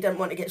he didn't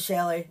want to get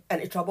Shelley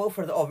into trouble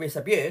for the obvious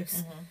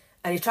abuse.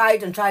 And he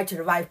tried and tried to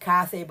revive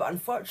Kathy, but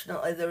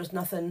unfortunately there was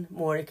nothing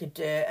more he could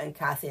do, and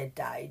Kathy had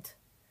died.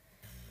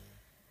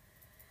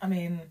 I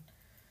mean,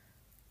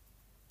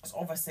 it's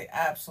obviously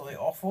absolutely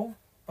awful,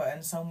 but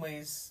in some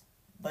ways,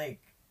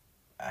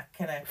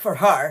 For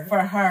her,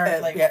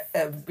 it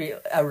would be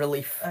a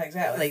relief.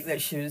 Exactly.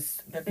 That she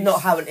was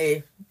not having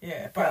to...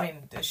 Yeah, but I mean,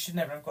 it should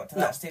never have got to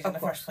that stage in the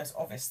first place,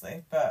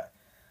 obviously. But,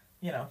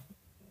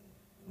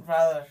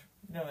 rather,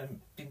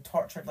 being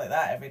tortured like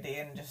that every day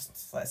and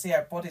just, let's say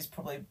our body's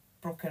probably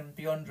broken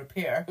beyond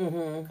repair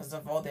because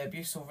of all the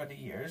abuse over the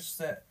years,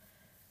 that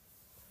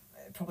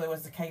it probably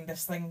was the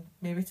kindest thing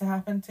maybe to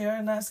happen to her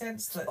in that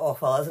sense. It's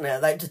awful, isn't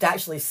it? To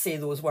actually say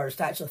those words,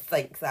 to actually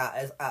think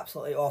that is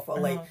absolutely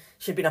awful.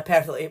 She'd been a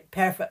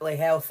perfectly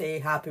healthy,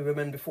 happy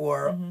woman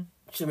before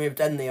she moved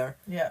in there.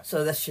 Yeah.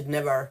 So this should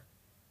never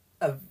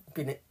have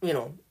been, it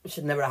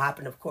should never have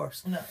happened, of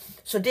course. No.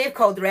 So Dave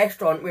called the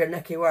restaurant where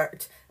Nikki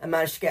worked and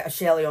managed to get a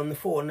Shelley on the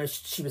phone as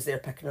she was there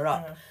picking her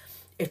up.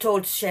 he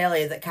told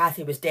Shelly that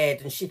Kathy was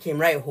dead, and she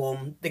came right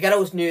home. The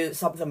girls knew that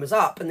something was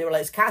up, and they were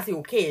like, "Is Kathy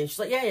okay?" And she's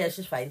like, yeah,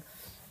 she's fine.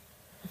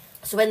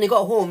 So when they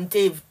got home,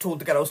 Dave told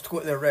the girls to go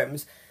to their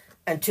rooms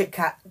and took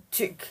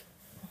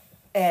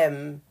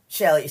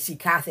Shelly to see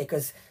Kathy,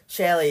 because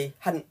Shelly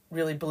hadn't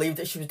really believed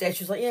that she was dead.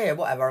 She was like, yeah,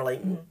 whatever,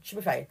 like, she'll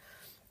be fine.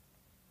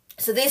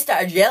 So they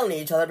started yelling at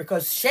each other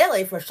because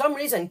Shelly, for some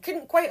reason,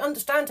 couldn't quite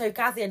understand how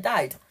Kathy had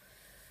died.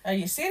 Are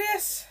you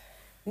serious?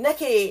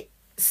 Nikki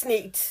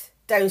sneaked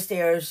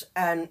downstairs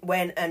and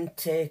went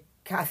into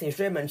Kathy's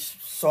room and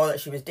saw that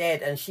she was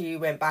dead, and she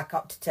went back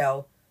up to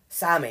tell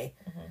Sammy.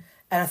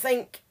 And I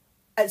think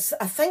at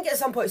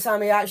some point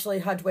Sammy actually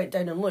had went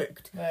down and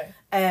looked. Right.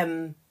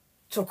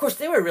 So of course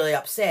they were really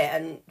upset,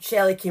 and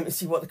Shelly came to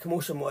see what the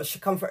commotion was. She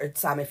comforted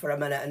Sammy for a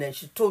minute, and then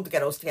she told the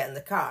girls to get in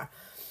the car.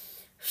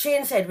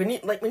 Shane said, we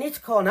need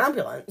to call an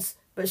ambulance,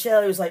 but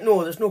Shelly was like,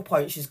 no, there's no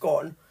point, she's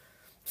gone.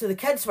 So the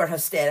kids were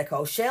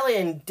hysterical. Shelly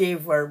and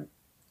Dave were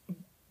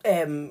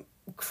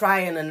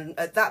crying, and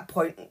at that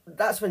point,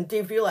 that's when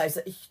Dave realised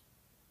that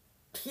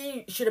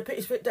he should have put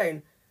his foot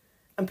down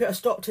and put a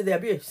stop to the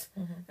abuse.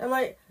 I'm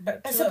like,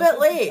 it's a bit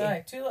late.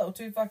 Aye,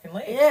 too fucking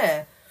late.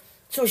 Yeah.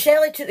 So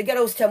Shelly took the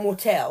girls to a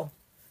motel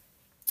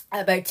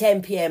at about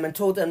 10 p.m. and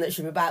told them that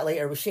she'd be back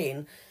later with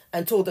Shane,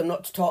 and told them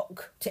not to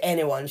talk to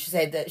anyone. She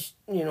said that,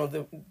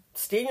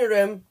 stay in your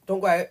room, don't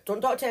go out,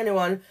 don't talk to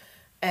anyone.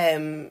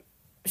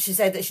 She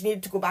said that she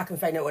needed to go back and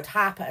find out what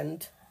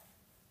happened.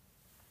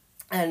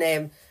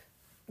 And,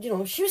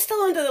 she was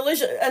still under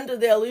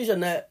the illusion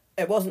that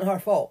it wasn't her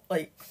fault.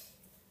 Like,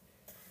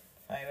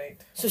 aye, right.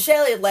 So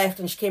Shelly had left,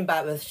 and she came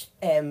back with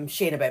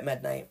Shane about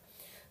midnight.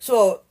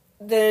 So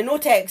the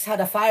Knoteks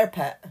had a fire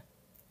pit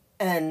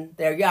in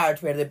their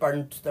yard where they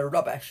burned their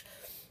rubbish.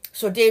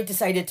 So Dave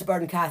decided to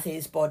burn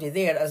Kathy's body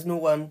there, as no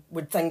one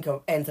would think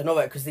of anything of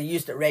it because they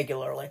used it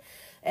regularly.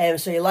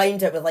 So he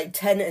lined it with like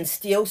tin and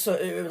steel, so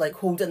it would like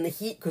hold in the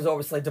heat, because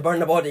obviously to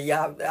burn a body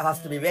it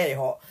has to be very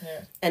hot.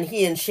 Yeah. And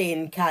he and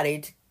Shane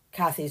carried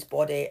Kathy's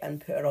body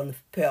and put it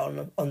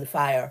on the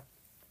fire.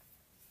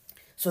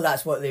 So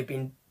that's what they've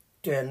been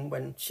doing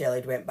when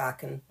Shelly went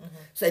back, and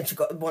so then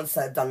once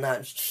they'd done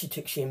that, she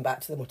took Shane back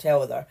to the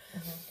motel with her.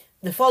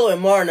 The following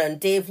morning,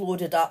 Dave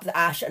loaded up the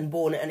ash and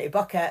bone into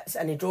buckets,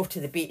 and he drove to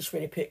the beach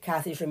where he put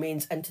Kathy's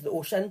remains into the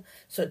ocean.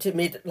 So it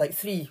made like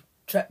 3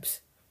 trips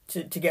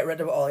to get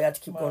rid of it all. He had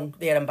to keep going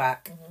there and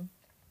back.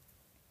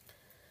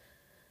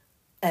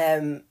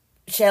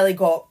 Shelly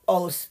got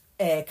all of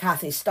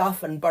Kathy's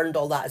stuff and burned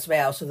all that as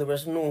well, so there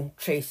was no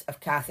trace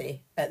of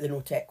Kathy at the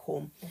Knotek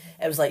home.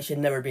 It was like she'd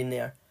never been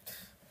there.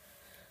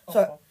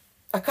 So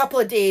a couple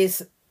of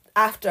days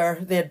after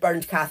they had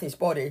burned Kathy's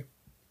body,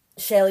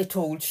 Shelly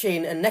told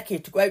Shane and Nikki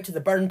to go out to the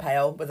burn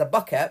pile with a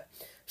bucket.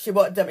 She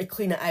wanted them to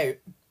clean it out.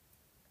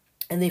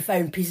 And they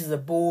found pieces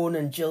of bone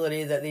and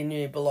jewellery that they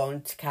knew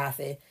belonged to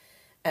Kathy.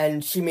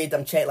 And she made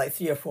them check like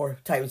 3 or 4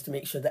 times to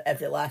make sure that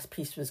every last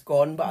piece was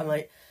gone. But I'm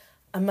like,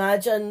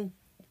 imagine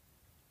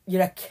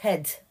you're a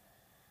kid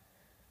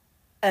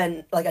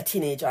and like a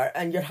teenager,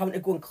 and you're having to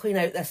go and clean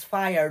out this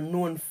fire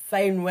knowing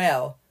fine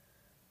well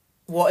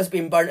what has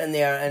been burnt in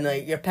there, and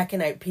like you're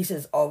picking out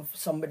pieces of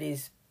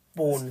somebody's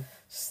bone.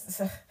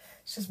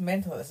 It's just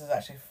mental that this is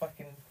actually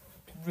fucking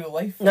real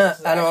life. No, this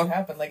has I know. actually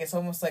happened. Like, it's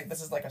almost like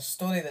this is like a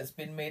story that's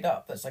been made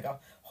up. That's like a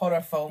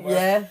horror film. Or,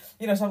 Yeah.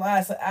 Something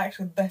like that. It's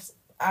like, this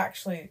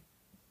actually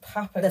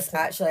happened. This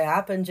actually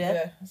happened,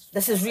 yeah.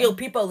 This is real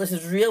people. This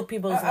is real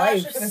people's I'm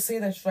lives. actually going to say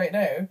this right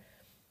now.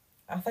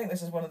 I think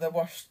this is one of the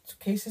worst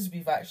cases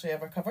we've actually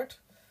ever covered.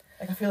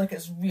 Like, I feel like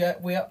it's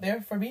way up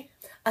there for me.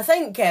 I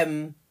think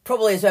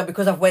probably as well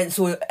because I've went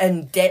so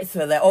in depth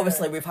with it.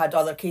 Obviously, we've had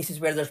other cases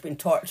where there's been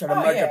torture and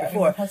murder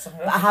before,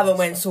 but I haven't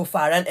went so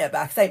far into it.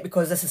 But I think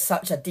because this is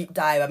such a deep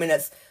dive, I mean,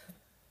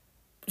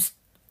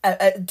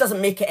 it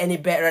doesn't make it any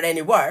better or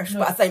any worse,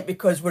 but I think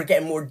because we're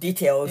getting more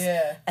details,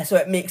 so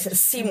it makes it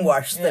seem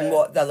worse than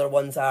what the other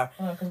ones are.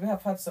 Because we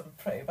have had some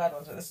pretty bad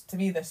ones, but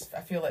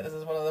I feel like this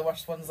is one of the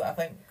worst ones that I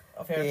think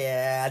I've heard.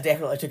 Yeah, I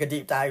definitely took a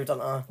deep dive,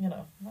 don't I? I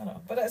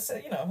know, but it's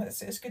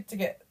it's good to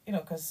get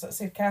because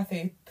say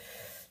Kathy,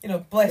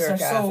 bless her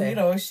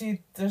soul, she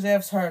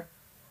deserves her.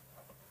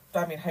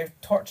 I mean, how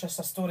torturous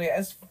a story it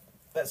is,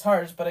 it's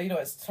hers, but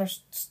it's her.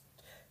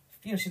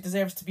 She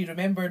deserves to be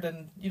remembered,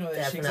 and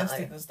that she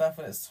existed and stuff,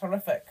 and it's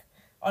horrific,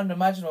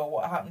 unimaginable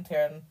what happened to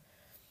her. And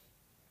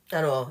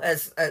I know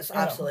it's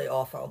absolutely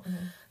awful.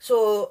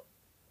 So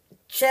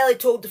Shelly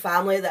told the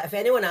family that if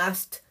anyone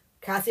asked,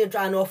 Kathy had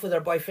ran off with her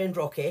boyfriend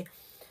Rocky.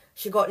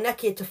 She got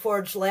Nikki to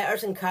forge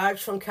letters and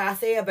cards from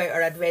Kathy about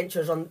her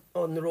adventures on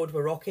the road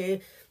with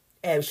Rocky.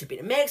 She'd been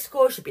to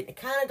Mexico, she'd been to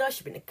Canada,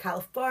 she'd been to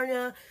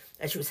California,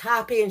 and she was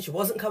happy and she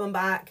wasn't coming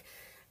back.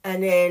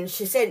 And then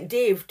she sent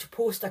Dave to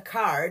post a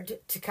card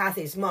to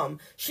Kathy's mum.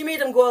 She made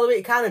him go all the way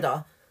to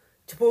Canada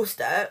to post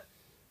it,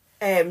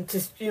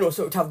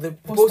 so to have the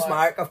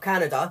postmark of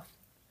Canada.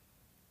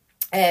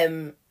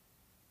 So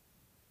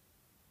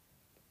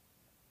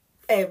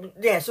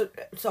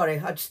sorry,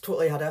 I just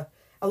totally had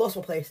a I lost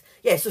my place.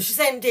 Yeah, so she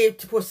sent Dave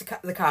to post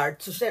the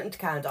card, so she sent him to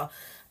Canada.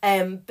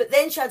 But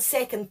then she had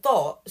second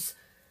thoughts,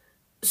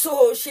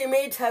 so she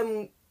made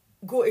him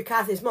go to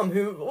Kathy's mum,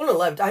 who only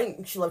lived, I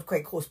think she lived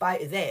quite close by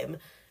to them,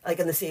 like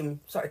in the same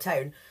sort of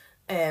town.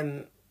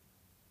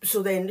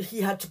 So then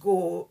he had to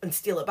go and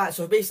steal it back.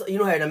 So basically, you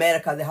know how in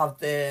America they have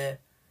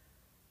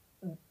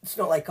it's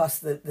not like us,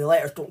 the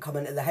letters don't come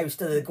into the house,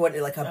 do they? They go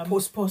into like a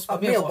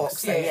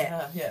mailbox thing,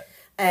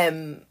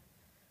 yeah.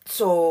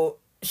 So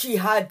she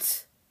had,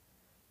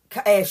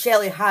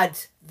 Shelly had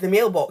the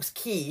mailbox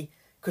key,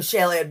 because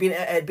Shelly had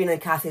been in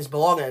Kathy's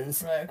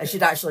belongings, right, okay. And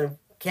she'd actually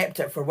kept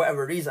it for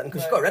whatever reason,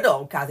 because she got rid of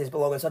all Kathy's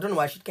belongings, so I don't know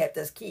why she'd kept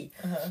this key.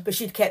 But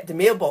she'd kept the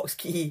mailbox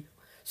key,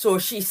 so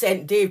she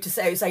sent Dave to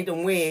sit outside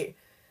and wait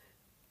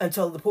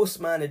until the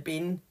postman had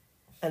been,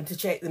 and to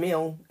check the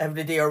mail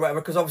every day or whatever,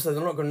 because obviously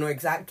they're not going to know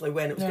exactly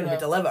when it was going to be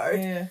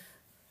delivered. Yeah.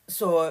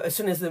 So as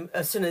soon as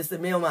the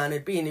mailman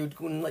had been, he would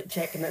go and like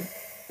check, and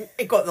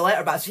it got the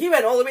letter back. So he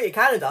went all the way to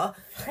Canada,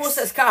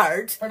 posted his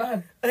card,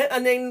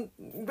 and then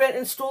went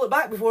and stole it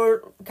back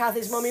before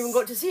Kathy's mum even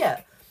got to see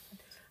it.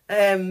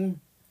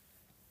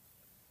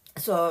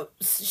 So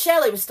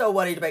Shelly was still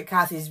worried about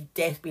Kathy's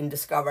death being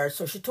discovered,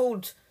 so she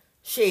told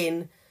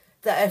Shane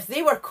that if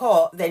they were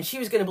caught, then she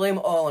was going to blame it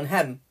all on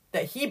him,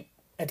 that he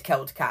had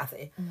killed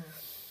Kathy.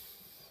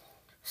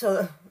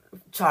 So,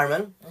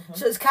 charming.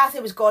 So as Kathy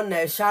was gone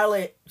now,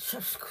 Shelly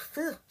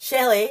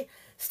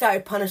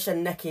started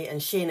punishing Nikki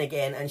and Shane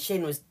again, and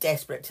Shane was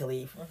desperate to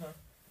leave.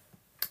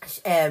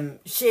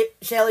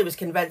 Shelly was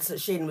convinced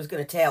that Shane was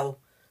going to tell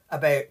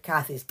about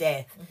Kathy's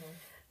death,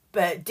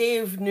 but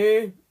Dave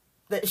knew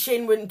that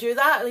Shane wouldn't do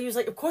that, and he was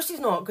like, of course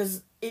he's not,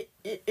 because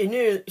he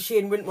knew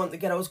Shane wouldn't want the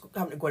girls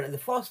having to go into the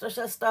foster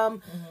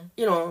system,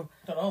 you know.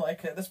 I don't know,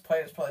 like at this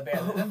point it's probably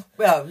better than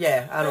Well,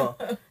 yeah, I know.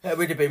 It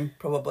would have been,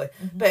 probably.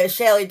 But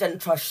Shelly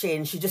didn't trust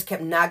Shane. She just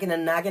kept nagging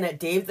at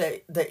Dave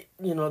that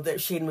you know,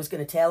 that Shane was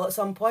going to tell at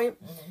some point.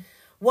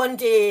 One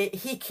day,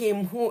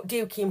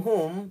 Dave came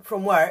home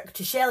from work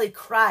to Shelly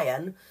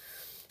crying.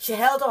 She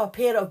held up a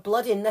pair of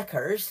bloody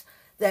knickers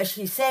that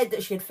she said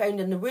that she had found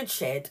in the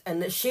woodshed, and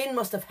that Shane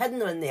must have hidden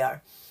them in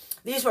there.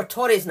 These were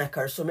Tori's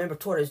knickers, so remember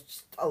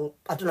Tori's, I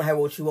don't know how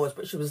old she was,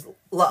 but she was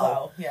little.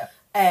 Wow, yeah.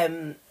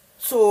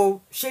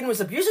 So Shane was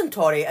abusing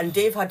Tori, and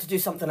Dave had to do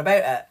something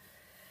about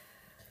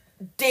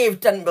it. Dave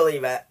didn't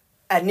believe it,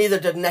 and neither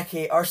did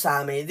Nikki or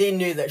Sammy. They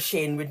knew that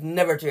Shane would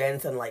never do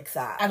anything like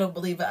that. I don't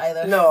believe it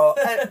either. No,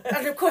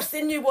 and of course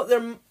they knew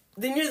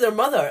their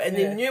mother, and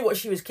they knew what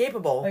she was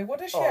capable. Like, what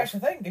does she actually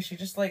think? Is she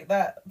just like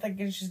that,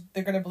 thinking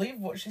they're going to believe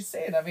what she's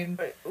saying? I mean,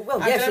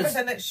 well, after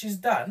everything that she's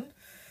done,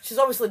 she's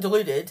obviously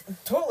deluded.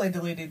 Totally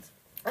deluded.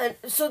 And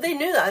so they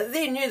knew that.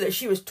 They knew that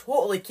she was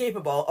totally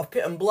capable of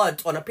putting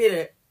blood on a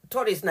pair of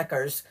Tori's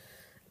knickers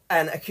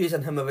and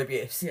accusing him of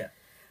abuse. Yeah.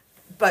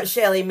 But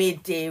Shelly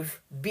made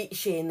Dave beat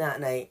Shane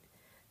that night.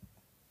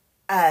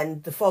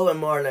 And the following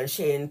morning,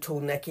 Shane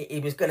told Nikki he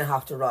was going to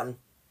have to run,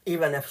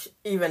 even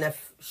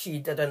if she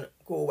didn't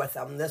go with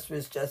him. This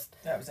was just...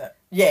 That was it.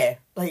 Yeah,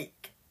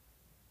 like...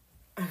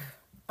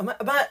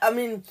 I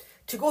mean,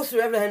 to go through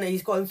everything that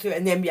he's gone through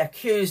and then be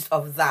accused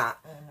of that,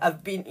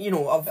 of being, you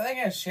know, of... The thing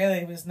is,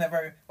 Shelly was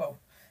never... Well,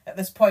 at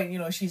this point, you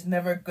know, she's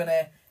never going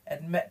to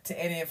admit to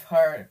any of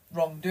her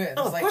wrongdoings.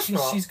 Oh, of course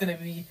not. She's going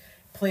to be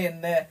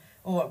playing the,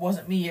 it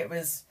wasn't me, it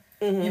was,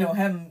 you know,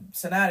 him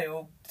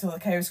scenario till the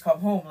cows come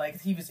home.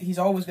 Like, he's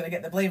always going to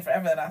get the blame for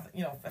everything.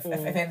 You know, if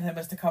anything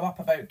was to come up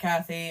about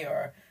Kathy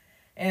or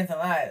anything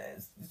like that,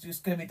 it's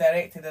just going to be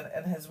directed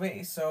in his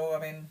way. So, I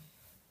mean...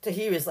 So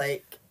he was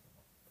like,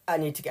 I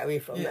need to get away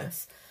from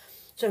this.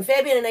 So in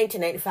February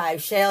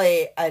 1995,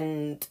 Shelly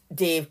and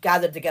Dave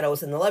gathered the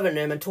girls in the living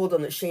room and told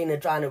them that Shane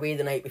had ran away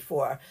the night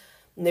before.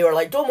 And they were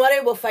like, don't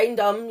worry, we'll find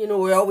him. You know,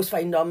 we always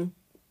find him.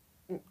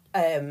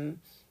 And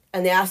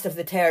they asked if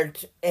they'd heard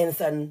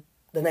anything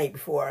the night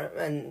before.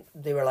 And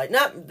they were like,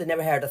 nah, they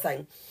never heard a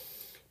thing.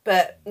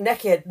 But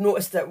Nikki had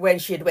noticed that when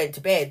she had went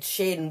to bed,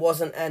 Shane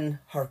wasn't in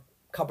her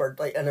cupboard,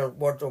 like in her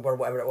wardrobe or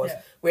whatever it was,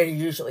 where he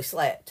usually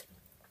slept.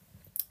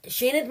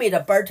 Shane had made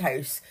a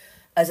birdhouse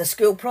as a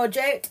school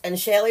project, and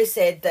Shelly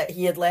said that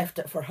he had left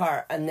it for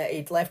her and that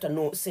he'd left a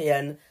note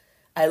saying,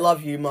 I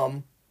love you,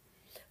 Mum.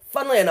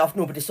 Funnily enough,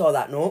 nobody saw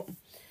that note.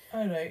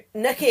 All right.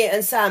 Nikki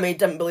and Sammy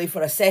didn't believe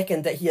for a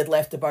second that he had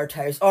left the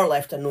birdhouse or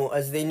left a note,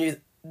 as they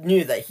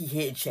knew that he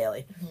hated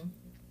Shelly.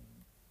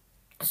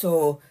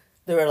 So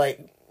they were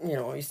like, you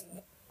know,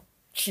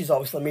 she's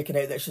obviously making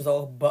out that she's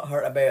all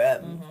butthurt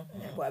about it,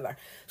 whatever.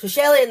 So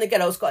Shelly and the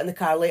girls got in the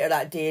car later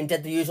that day and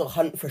did the usual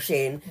hunt for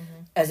Shane,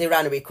 as they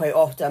ran away quite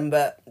often,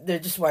 but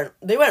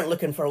they weren't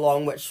looking for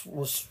long, which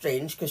was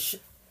strange, because,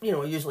 you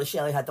know, usually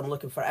Shelly had them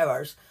looking for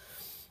hours.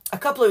 A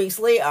couple of weeks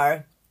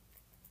later,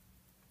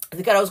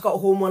 the girls got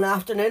home one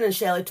afternoon and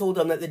Shelly told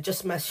them that they'd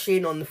just missed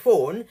Shane on the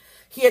phone.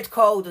 He had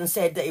called and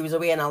said that he was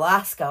away in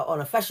Alaska on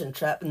a fishing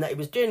trip and that he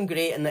was doing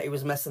great and that he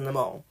was missing them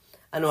all.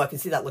 I know, I can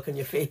see that look on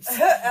your face.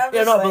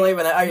 You're not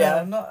believing it, are you? No,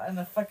 I'm not in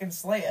the fucking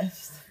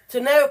slightest. So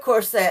now, of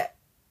course, that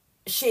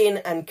Shane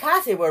and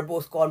Kathy were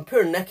both gone,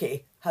 poor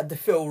Nikki had the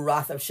full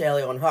wrath of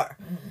Shelly on her.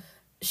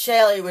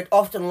 Shelley would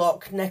often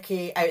lock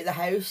Nikki out of the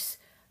house,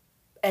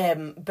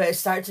 but it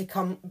started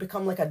to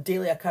become like a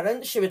daily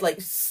occurrence. She would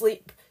like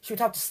sleep. She would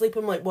have to sleep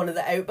in like one of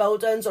the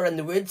outbuildings or in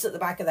the woods at the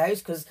back of the house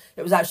because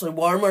it was actually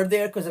warmer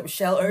there because it was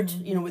sheltered,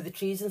 you know, with the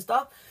trees and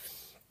stuff.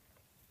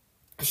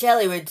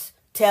 Shelley would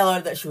tell her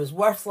that she was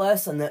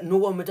worthless and that no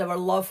one would ever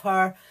love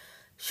her.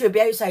 She would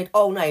be outside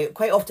all night,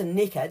 quite often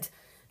naked,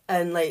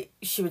 and like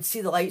she would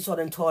see the lights on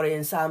in Tori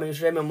and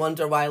Sammy's room and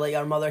wonder why like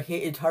her mother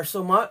hated her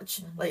so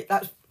much. Like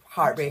that's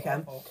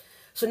heartbreaking.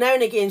 So now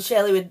and again,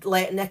 Shelley would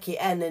let Nikki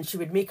in and she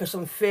would make her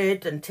some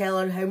food and tell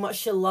her how much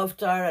she loved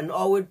her and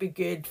all would be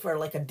good for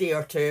like a day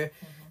or two.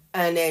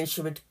 And then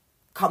she would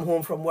come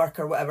home from work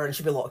or whatever and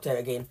she'd be locked out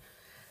again.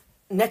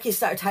 Nikki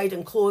started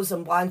hiding clothes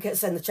and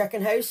blankets in the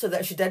chicken house so that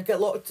if she did get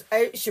locked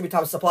out, she would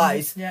have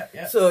supplies. Yeah.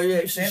 So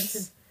yeah,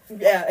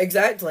 yeah,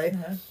 exactly.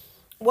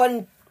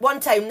 One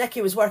time,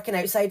 Nikki was working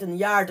outside in the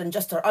yard in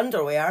just her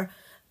underwear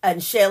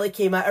and Shelley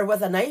came at her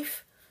with a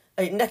knife.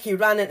 Like, Nikki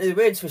ran into the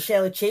woods with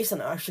Shelley chasing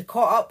her. She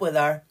caught up with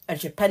her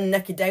and she pinned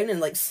Nikki down and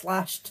like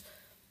slashed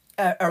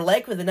her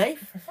leg with a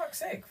knife. For fuck's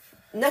sake.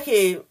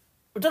 Nikki,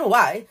 I don't know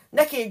why,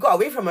 Nikki got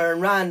away from her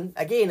and ran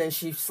again and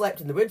she slept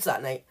in the woods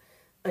that night.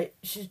 Like,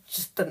 she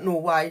just didn't know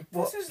what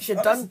she'd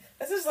done.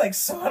 This is like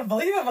so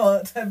unbelievable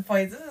at 10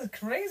 points. This is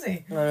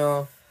crazy. I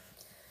know.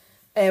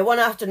 One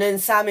afternoon,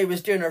 Sammy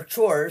was doing her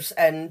chores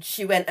and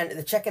she went into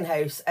the chicken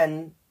house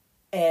and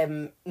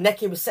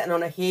Nikki was sitting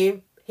on a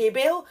hay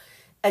bale.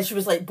 And she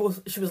was like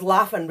she was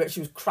laughing, but she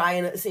was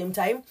crying at the same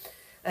time.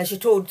 And she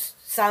told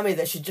Sammy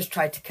that she just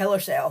tried to kill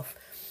herself.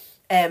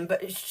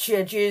 But she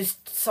had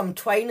used some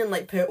twine and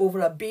like put it over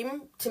a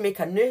beam to make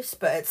a noose,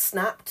 but it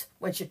snapped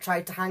when she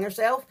tried to hang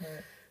herself. Yeah.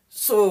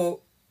 So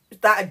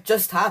that had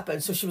just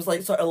happened. So she was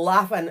like sort of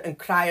laughing and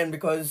crying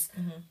because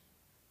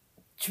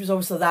she was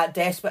obviously that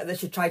desperate that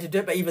she tried to do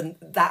it, but even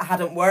that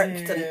hadn't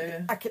worked. Yeah.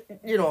 And I could,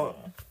 you know,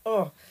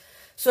 oh.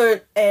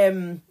 So,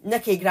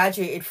 Nikki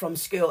graduated from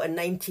school in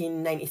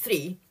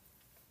 1993.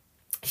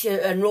 She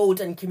enrolled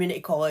in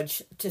community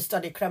college to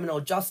study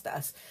criminal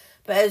justice.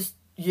 But as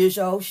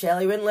usual,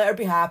 Shelley wouldn't let her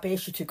be happy.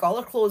 She took all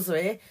her clothes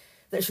away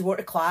that she wore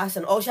to class,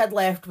 and all she had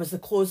left was the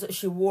clothes that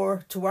she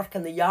wore to work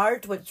in the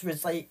yard, which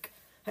was like,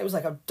 it was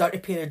like a dirty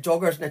pair of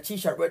joggers and a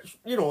t-shirt, which,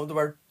 you know, they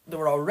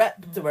were all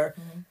ripped. They were,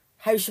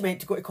 how's she meant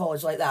to go to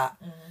college like that?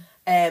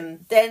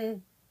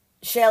 Then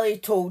Shelley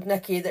told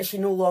Nikki that she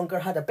no longer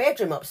had a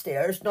bedroom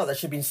upstairs. Not that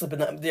she'd been sleeping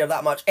there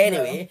that much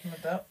anyway.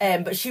 No,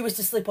 but she was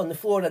to sleep on the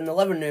floor in the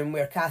living room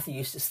where Kathy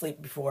used to sleep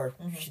before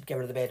she'd give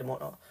her the bed and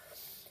whatnot.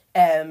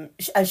 And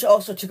she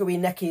also took away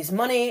Nikki's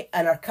money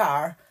and her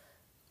car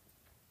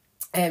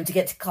to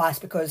get to class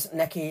because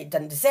Nikki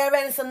didn't deserve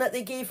anything that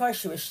they gave her.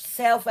 She was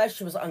selfish.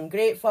 She was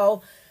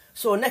ungrateful.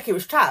 So Nikki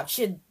was trapped.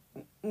 She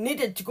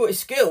needed to go to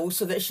school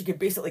so that she could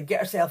basically get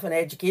herself an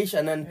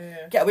education and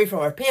get away from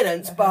her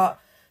parents, but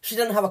she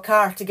didn't have a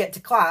car to get to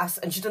class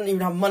and she didn't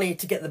even have money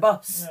to get the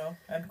bus.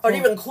 No, or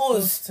even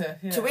clothes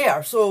to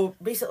wear. So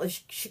basically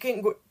she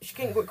couldn't go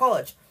to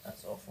college.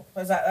 That's awful.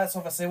 That's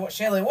obviously what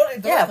Shelley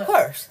wanted. Yeah, of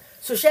course.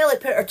 So Shelley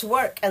put her to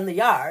work in the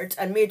yard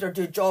and made her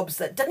do jobs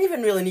that didn't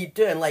even really need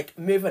doing, like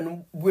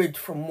moving wood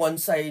from one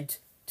side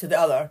to the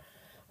other,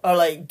 or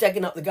like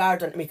digging up the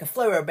garden to make a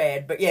flower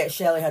bed, but yet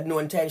Shelley had no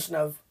intention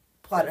of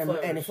planting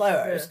any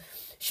flowers. Yeah.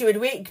 She would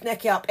wake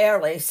Nikki up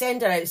early,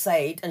 send her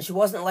outside, and she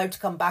wasn't allowed to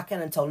come back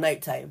in until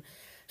night time.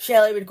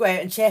 Shelley would go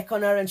out and check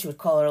on her, and she would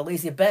call her a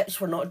lazy bitch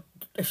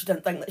if she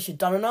didn't think that she'd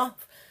done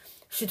enough.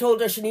 She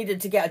told her she needed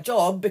to get a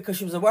job because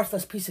she was a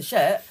worthless piece of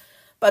shit,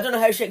 but I don't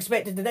know how she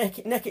expected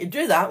Nikki to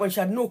do that when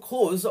she had no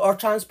clothes or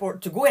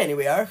transport to go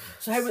anywhere.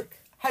 So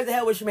how the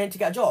hell was she meant to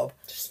get a job?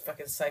 Just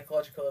fucking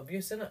psychological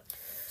abuse, isn't it?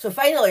 So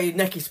finally,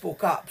 Nikki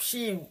spoke up.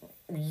 She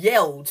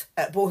yelled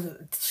at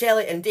both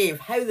Shelley and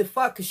Dave, how the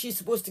fuck is she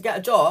supposed to get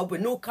a job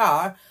with no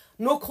car,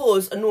 no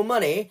clothes and no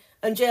money?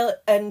 And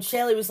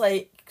Shelley was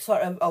like,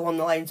 sort of along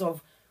the lines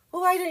of,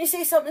 well, why didn't you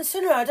say something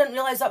sooner? I didn't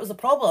realise that was the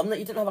problem, that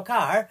you didn't have a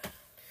car.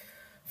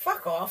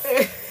 Fuck off.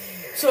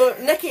 So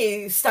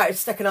Nikki started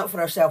sticking up for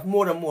herself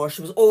more and more.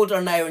 She was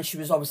older now and she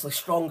was obviously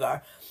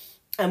stronger.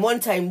 And one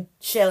time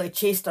Shelley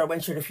chased her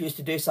when she refused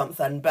to do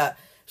something, but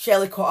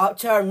Shelley caught up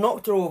to her,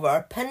 knocked her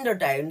over, pinned her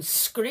down,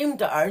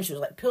 screamed at her, and she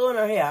was like pulling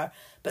her hair.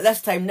 But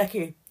this time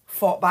Nikki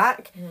fought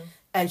back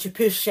and she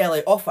pushed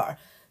Shelley off her.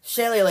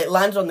 Shelley like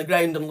landed on the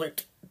ground and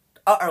looked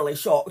utterly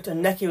shocked,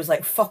 and Nikki was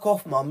like, fuck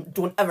off, mum,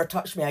 don't ever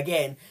touch me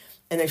again.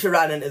 And then she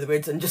ran into the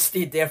woods and just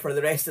stayed there for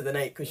the rest of the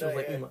night because she was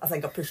like, I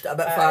think I pushed it a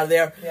bit far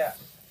there. Yeah.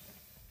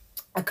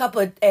 A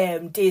couple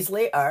of days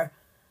later,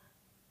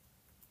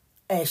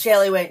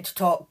 Shelley went to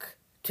talk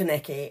to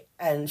Nikki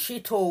and she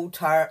told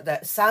her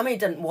that Sammy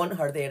didn't want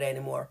her there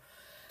anymore.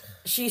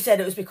 She said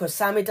it was because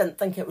Sammy didn't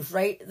think it was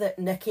right that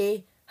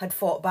Nikki had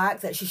fought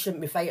back, that she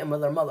shouldn't be fighting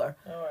with her mother.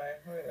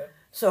 Right then.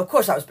 So of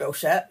course that was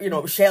bullshit. You know,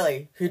 it was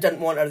Shelley who didn't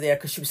want her there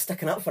because she was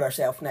sticking up for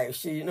herself now.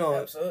 Absolutely,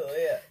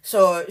 yeah.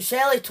 So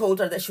Shelley told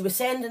her that she was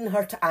sending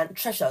her to Aunt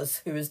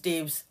Trisha's, who was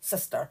Dave's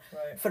sister,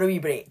 for a wee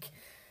break.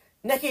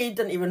 Nikki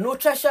didn't even know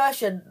Trisha.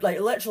 She had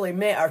like literally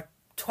met her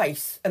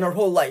twice in her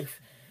whole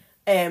life.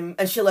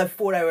 And she lived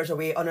 4 hours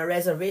away on a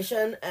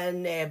reservation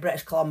in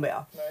British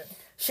Columbia. Right.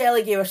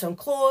 Shelley gave her some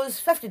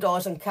clothes,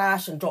 $50 in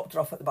cash, and dropped her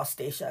off at the bus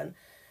station.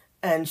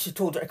 And she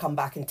told her to come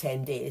back in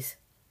 10 days.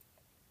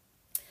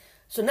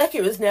 So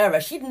Nikki was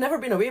nervous. She'd never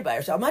been away by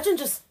herself. Imagine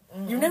just,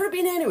 you've never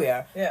been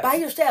anywhere by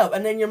yourself,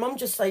 and then your mum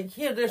just like,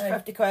 here, there's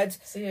 50 quid,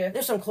 see ya.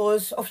 There's some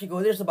clothes, off you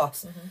go, there's the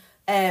bus.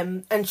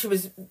 And she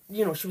was,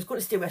 she was going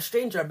to stay with a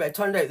stranger, but it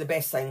turned out the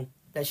best thing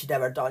that she'd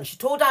ever done. She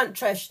told Aunt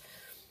Trish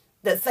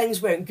that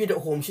things weren't good at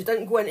home. She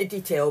didn't go into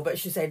detail, but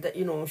she said that,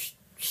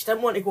 she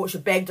didn't want to go. She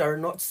begged her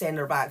not to send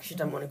her back. She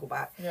didn't want to go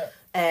back. Yeah.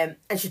 And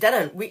she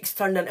didn't. Weeks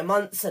turned into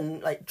months,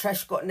 and like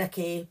Trish got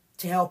Nikki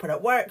to help her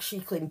at work. She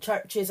cleaned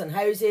churches and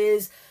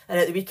houses, and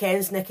at the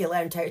weekends Nikki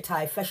learned how to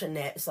tie fishing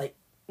nets. Like,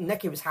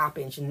 Nikki was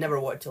happy and she never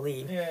wanted to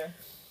leave. Yeah.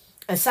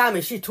 And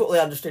Sammy, she totally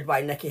understood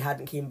why Nikki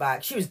hadn't came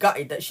back. She was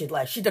gutted that she'd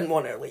left. She didn't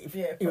want her to leave,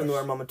 even though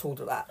her mum had told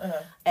her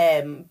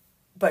that.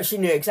 But she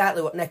knew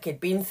exactly what Nikki had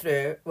been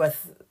through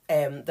with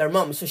their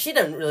mum, so she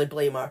didn't really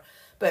blame her.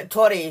 But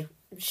Tori,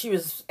 she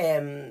was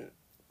only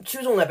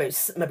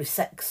about maybe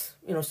 6,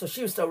 so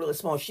she was still really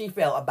small. She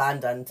felt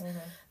abandoned.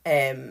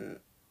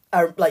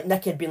 Or like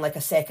Nikki had been like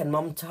a second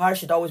mum to her.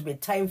 She'd always made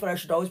time for her.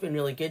 She'd always been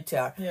really good to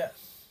her. Yeah.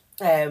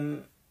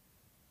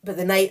 But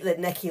the night that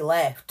Nikki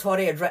left,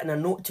 Tori had written a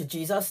note to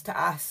Jesus to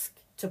ask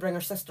to bring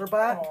her sister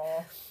back.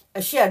 Aww.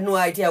 And she had no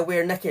idea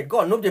where Nikki had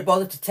gone. Nobody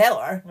bothered to tell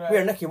her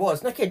where Nikki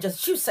was. Nikki had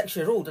she was 6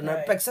 years old, and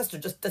her big sister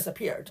just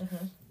disappeared.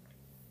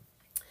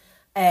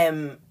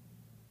 But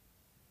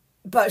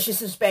she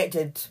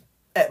suspected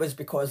it was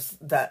because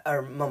that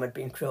her mum had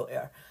been cruel to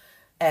her.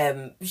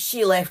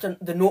 She left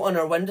the note on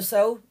her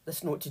windowsill,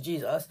 this note to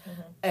Jesus,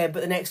 but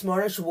the next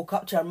morning she woke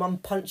up to her mum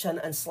punching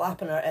and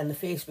slapping her in the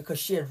face because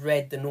she had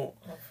read the note.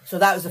 So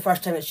that was the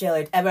first time that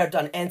Shelley had ever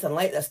done anything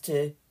like this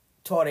to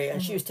Tori,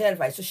 and she was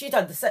terrified. So she'd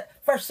had the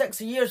first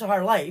 6 years of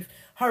her life,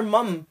 her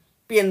mum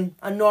being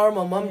a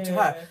normal mum to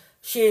her.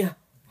 She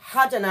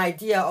had an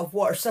idea of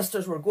what her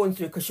sisters were going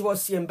through because she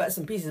was seeing bits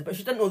and pieces, but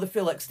she didn't know the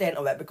full extent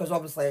of it because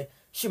obviously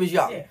she was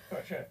young. Yeah,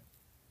 for sure.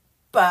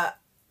 But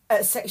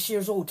at 6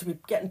 years old, to be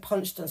getting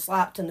punched and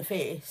slapped in the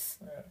face,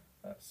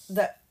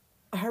 that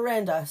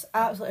horrendous,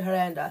 absolutely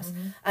horrendous.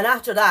 And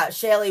after that,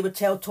 Shelley would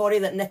tell Tori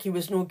that Nikki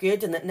was no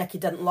good and that Nikki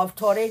didn't love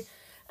Tori,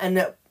 and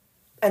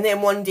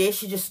then one day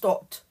she just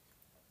stopped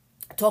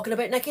talking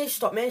about Nikki. She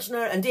stopped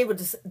mentioning her, and Dave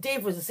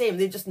was the same.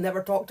 They just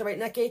never talked about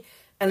Nikki,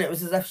 and it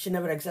was as if she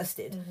never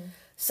existed.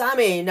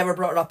 Sammy never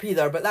brought her up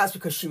either, but that's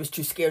because she was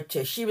too scared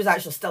to. She was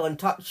actually still in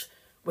touch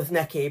with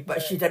Nikki,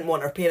 but she didn't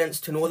want her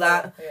parents to know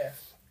that. Yeah.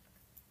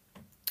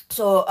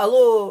 So,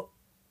 although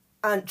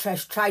Aunt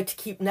Trish tried to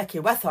keep Nikki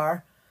with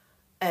her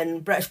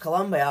in British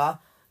Columbia,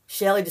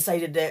 Shelley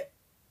decided that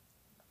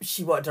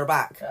she wanted her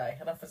back. Aye,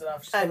 enough is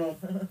enough. And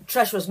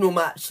Trish was no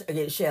match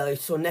against Shelley,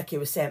 so Nikki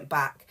was sent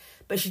back.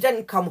 But she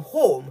didn't come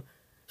home.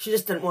 She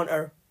just didn't want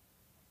her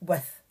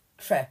with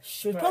Trish.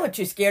 She was probably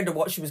too scared of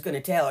what she was going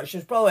to tell her. She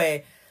was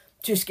probably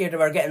too scared of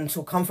her getting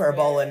so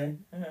comfortable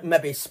and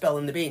maybe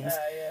spilling the beans.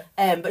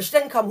 But she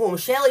didn't come home.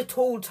 Shelley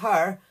told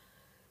her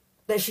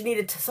that she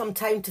needed some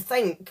time to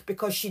think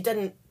because she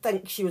didn't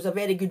think she was a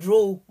very good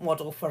role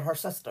model for her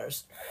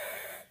sisters.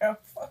 Oh,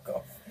 fuck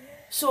off.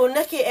 So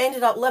Nikki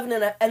ended up living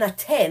in a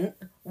tent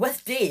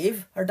with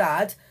Dave, her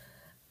dad,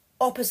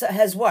 opposite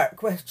his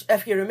work, which,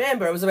 if you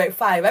remember, was about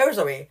 5 hours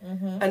away.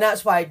 And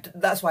that's why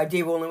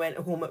Dave only went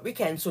home at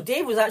weekends. So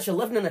Dave was actually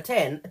living in a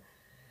tent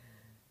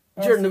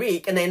during the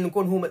week and then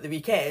going home at the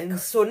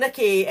weekends. So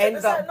Nikki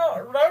ended up... Is that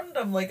not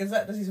random? Like,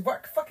 does his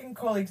work fucking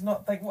colleagues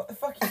not think, what the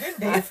fuck are you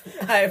doing, Dave?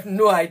 I have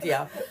no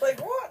idea. Like,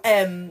 what?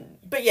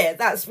 But yeah,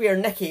 that's where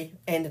Nikki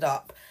ended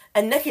up.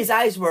 And Nikki's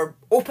eyes were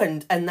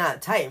opened in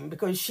that time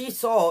because she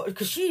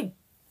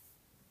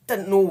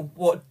didn't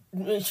know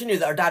she knew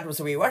that her dad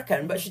was away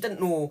working, but she didn't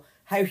know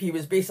how he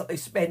was basically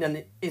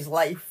spending his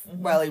life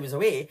while he was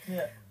away.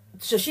 Yeah.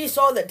 So she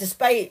saw that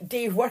despite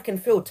Dave working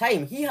full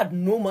time, he had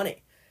no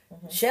money.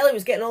 Shelley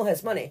was getting all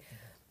his money.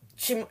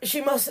 She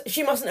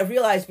mustn't have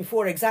realised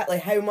before exactly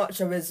how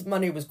much of his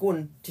money was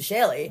going to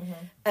Shelley,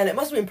 and it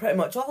must have been pretty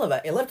much all of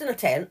it. He lived in a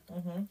tent,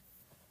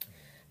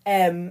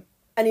 and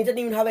he didn't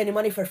even have any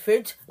money for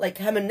food. Like,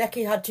 him and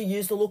Nikki had to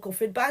use the local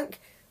food bank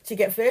to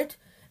get food,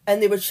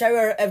 and they would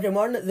shower every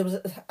morning. There was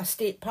a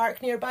state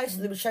park nearby,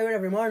 so they would shower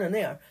every morning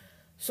there.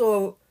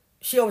 So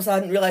she obviously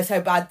hadn't realised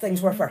how bad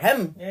things were for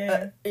him,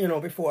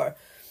 before.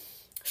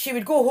 She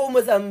would go home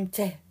with him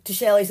to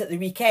Shelley's at the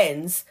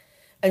weekends,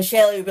 and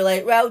Shelley would be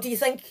like, well, do you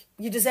think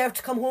you deserve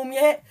to come home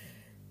yet?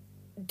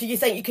 Do you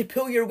think you could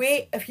pull your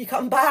weight if you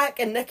come back?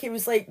 And Nikki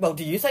was like, well,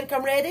 do you think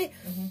I'm ready?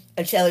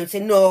 And Shelley would say,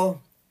 no,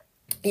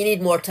 you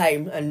need more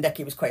time. And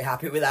Nikki was quite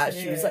happy with that.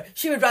 She was like,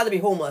 she would rather be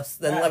homeless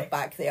than live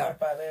back there.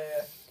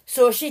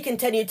 So she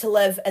continued to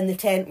live in the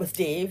tent with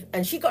Dave,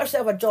 and she got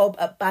herself a job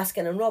at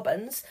Baskin and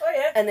Robbins. Oh,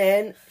 yeah. And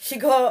then she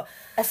got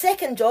a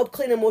second job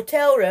cleaning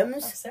motel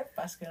rooms. I've served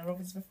Baskin and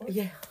Robbins before.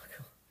 Yeah.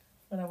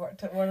 When I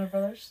worked at Warner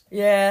Brothers.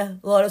 Yeah,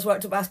 Laura's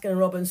worked at Baskin and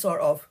Robbins, sort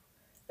of.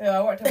 Yeah,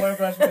 I worked at Warner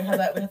Bros. We had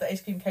the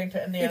ice cream counter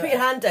in there. You put your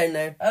hand down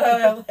now. I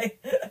know, I'm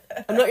like...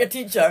 I'm not your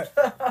teacher.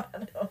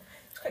 No.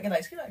 It's quite good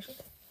ice cream, actually.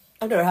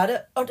 I've never had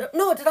it.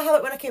 No, did I have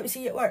it when I came to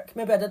see you at work?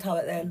 Maybe I did have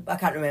it then, but I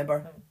can't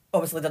remember.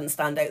 Obviously didn't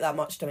stand out that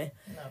much to me.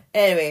 No.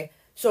 Anyway,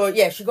 so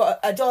yeah, she got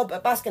a job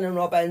at Baskin and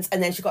Robbins,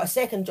 and then she got a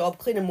second job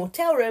cleaning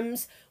motel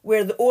rooms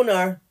where the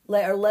owner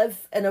let her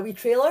live in a wee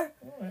trailer.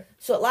 Right.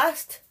 So at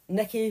last,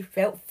 Nikki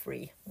felt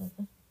free.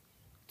 Mm-hmm.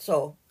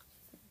 So,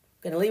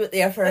 going to leave it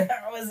there for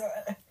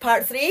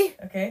part 3.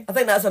 Okay. I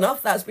think that's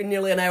enough. That's been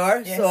nearly an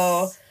hour. Yes.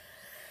 So,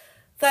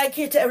 thank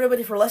you to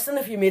everybody for listening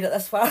if you made it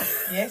this far.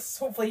 Yes,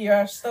 hopefully you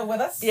are still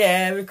with us.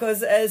 Yeah,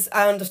 because it is,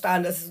 I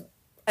understand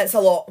it's a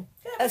lot.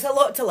 Yeah. It's a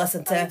lot to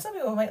listen to. I mean, some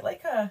people might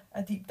like a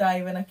deep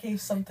dive in a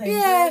case sometimes.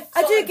 Yeah,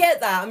 I do get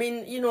that. I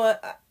mean, you know,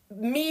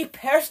 me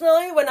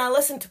personally, when I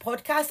listen to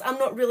podcasts, I'm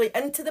not really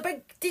into the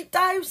big deep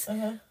dives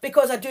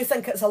because I do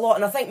think it's a lot.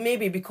 And I think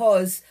maybe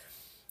because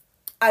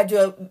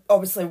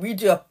we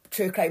do a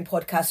true crime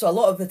podcast, so a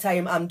lot of the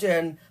time I'm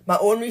doing my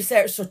own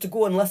research, so to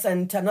go and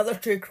listen to another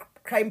true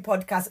crime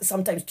podcast, it's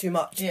sometimes too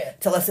much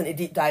to listen to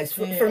deep dives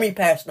for me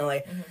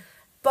personally. Mm-hmm.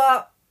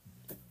 But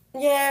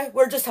yeah,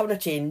 we're just having a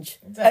change.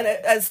 Exactly. And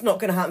it's not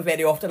going to happen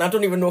very often. I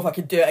don't even know if I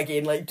could do it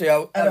again, like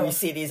do a wee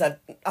series. I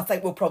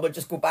think we'll probably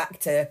just go back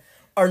to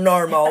our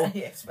normal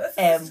yes, but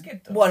this is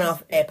good,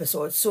 one-off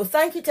episodes. So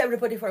thank you to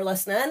everybody for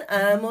listening,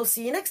 and we'll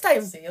see you next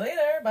time. See you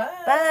later.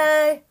 Bye.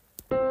 Bye.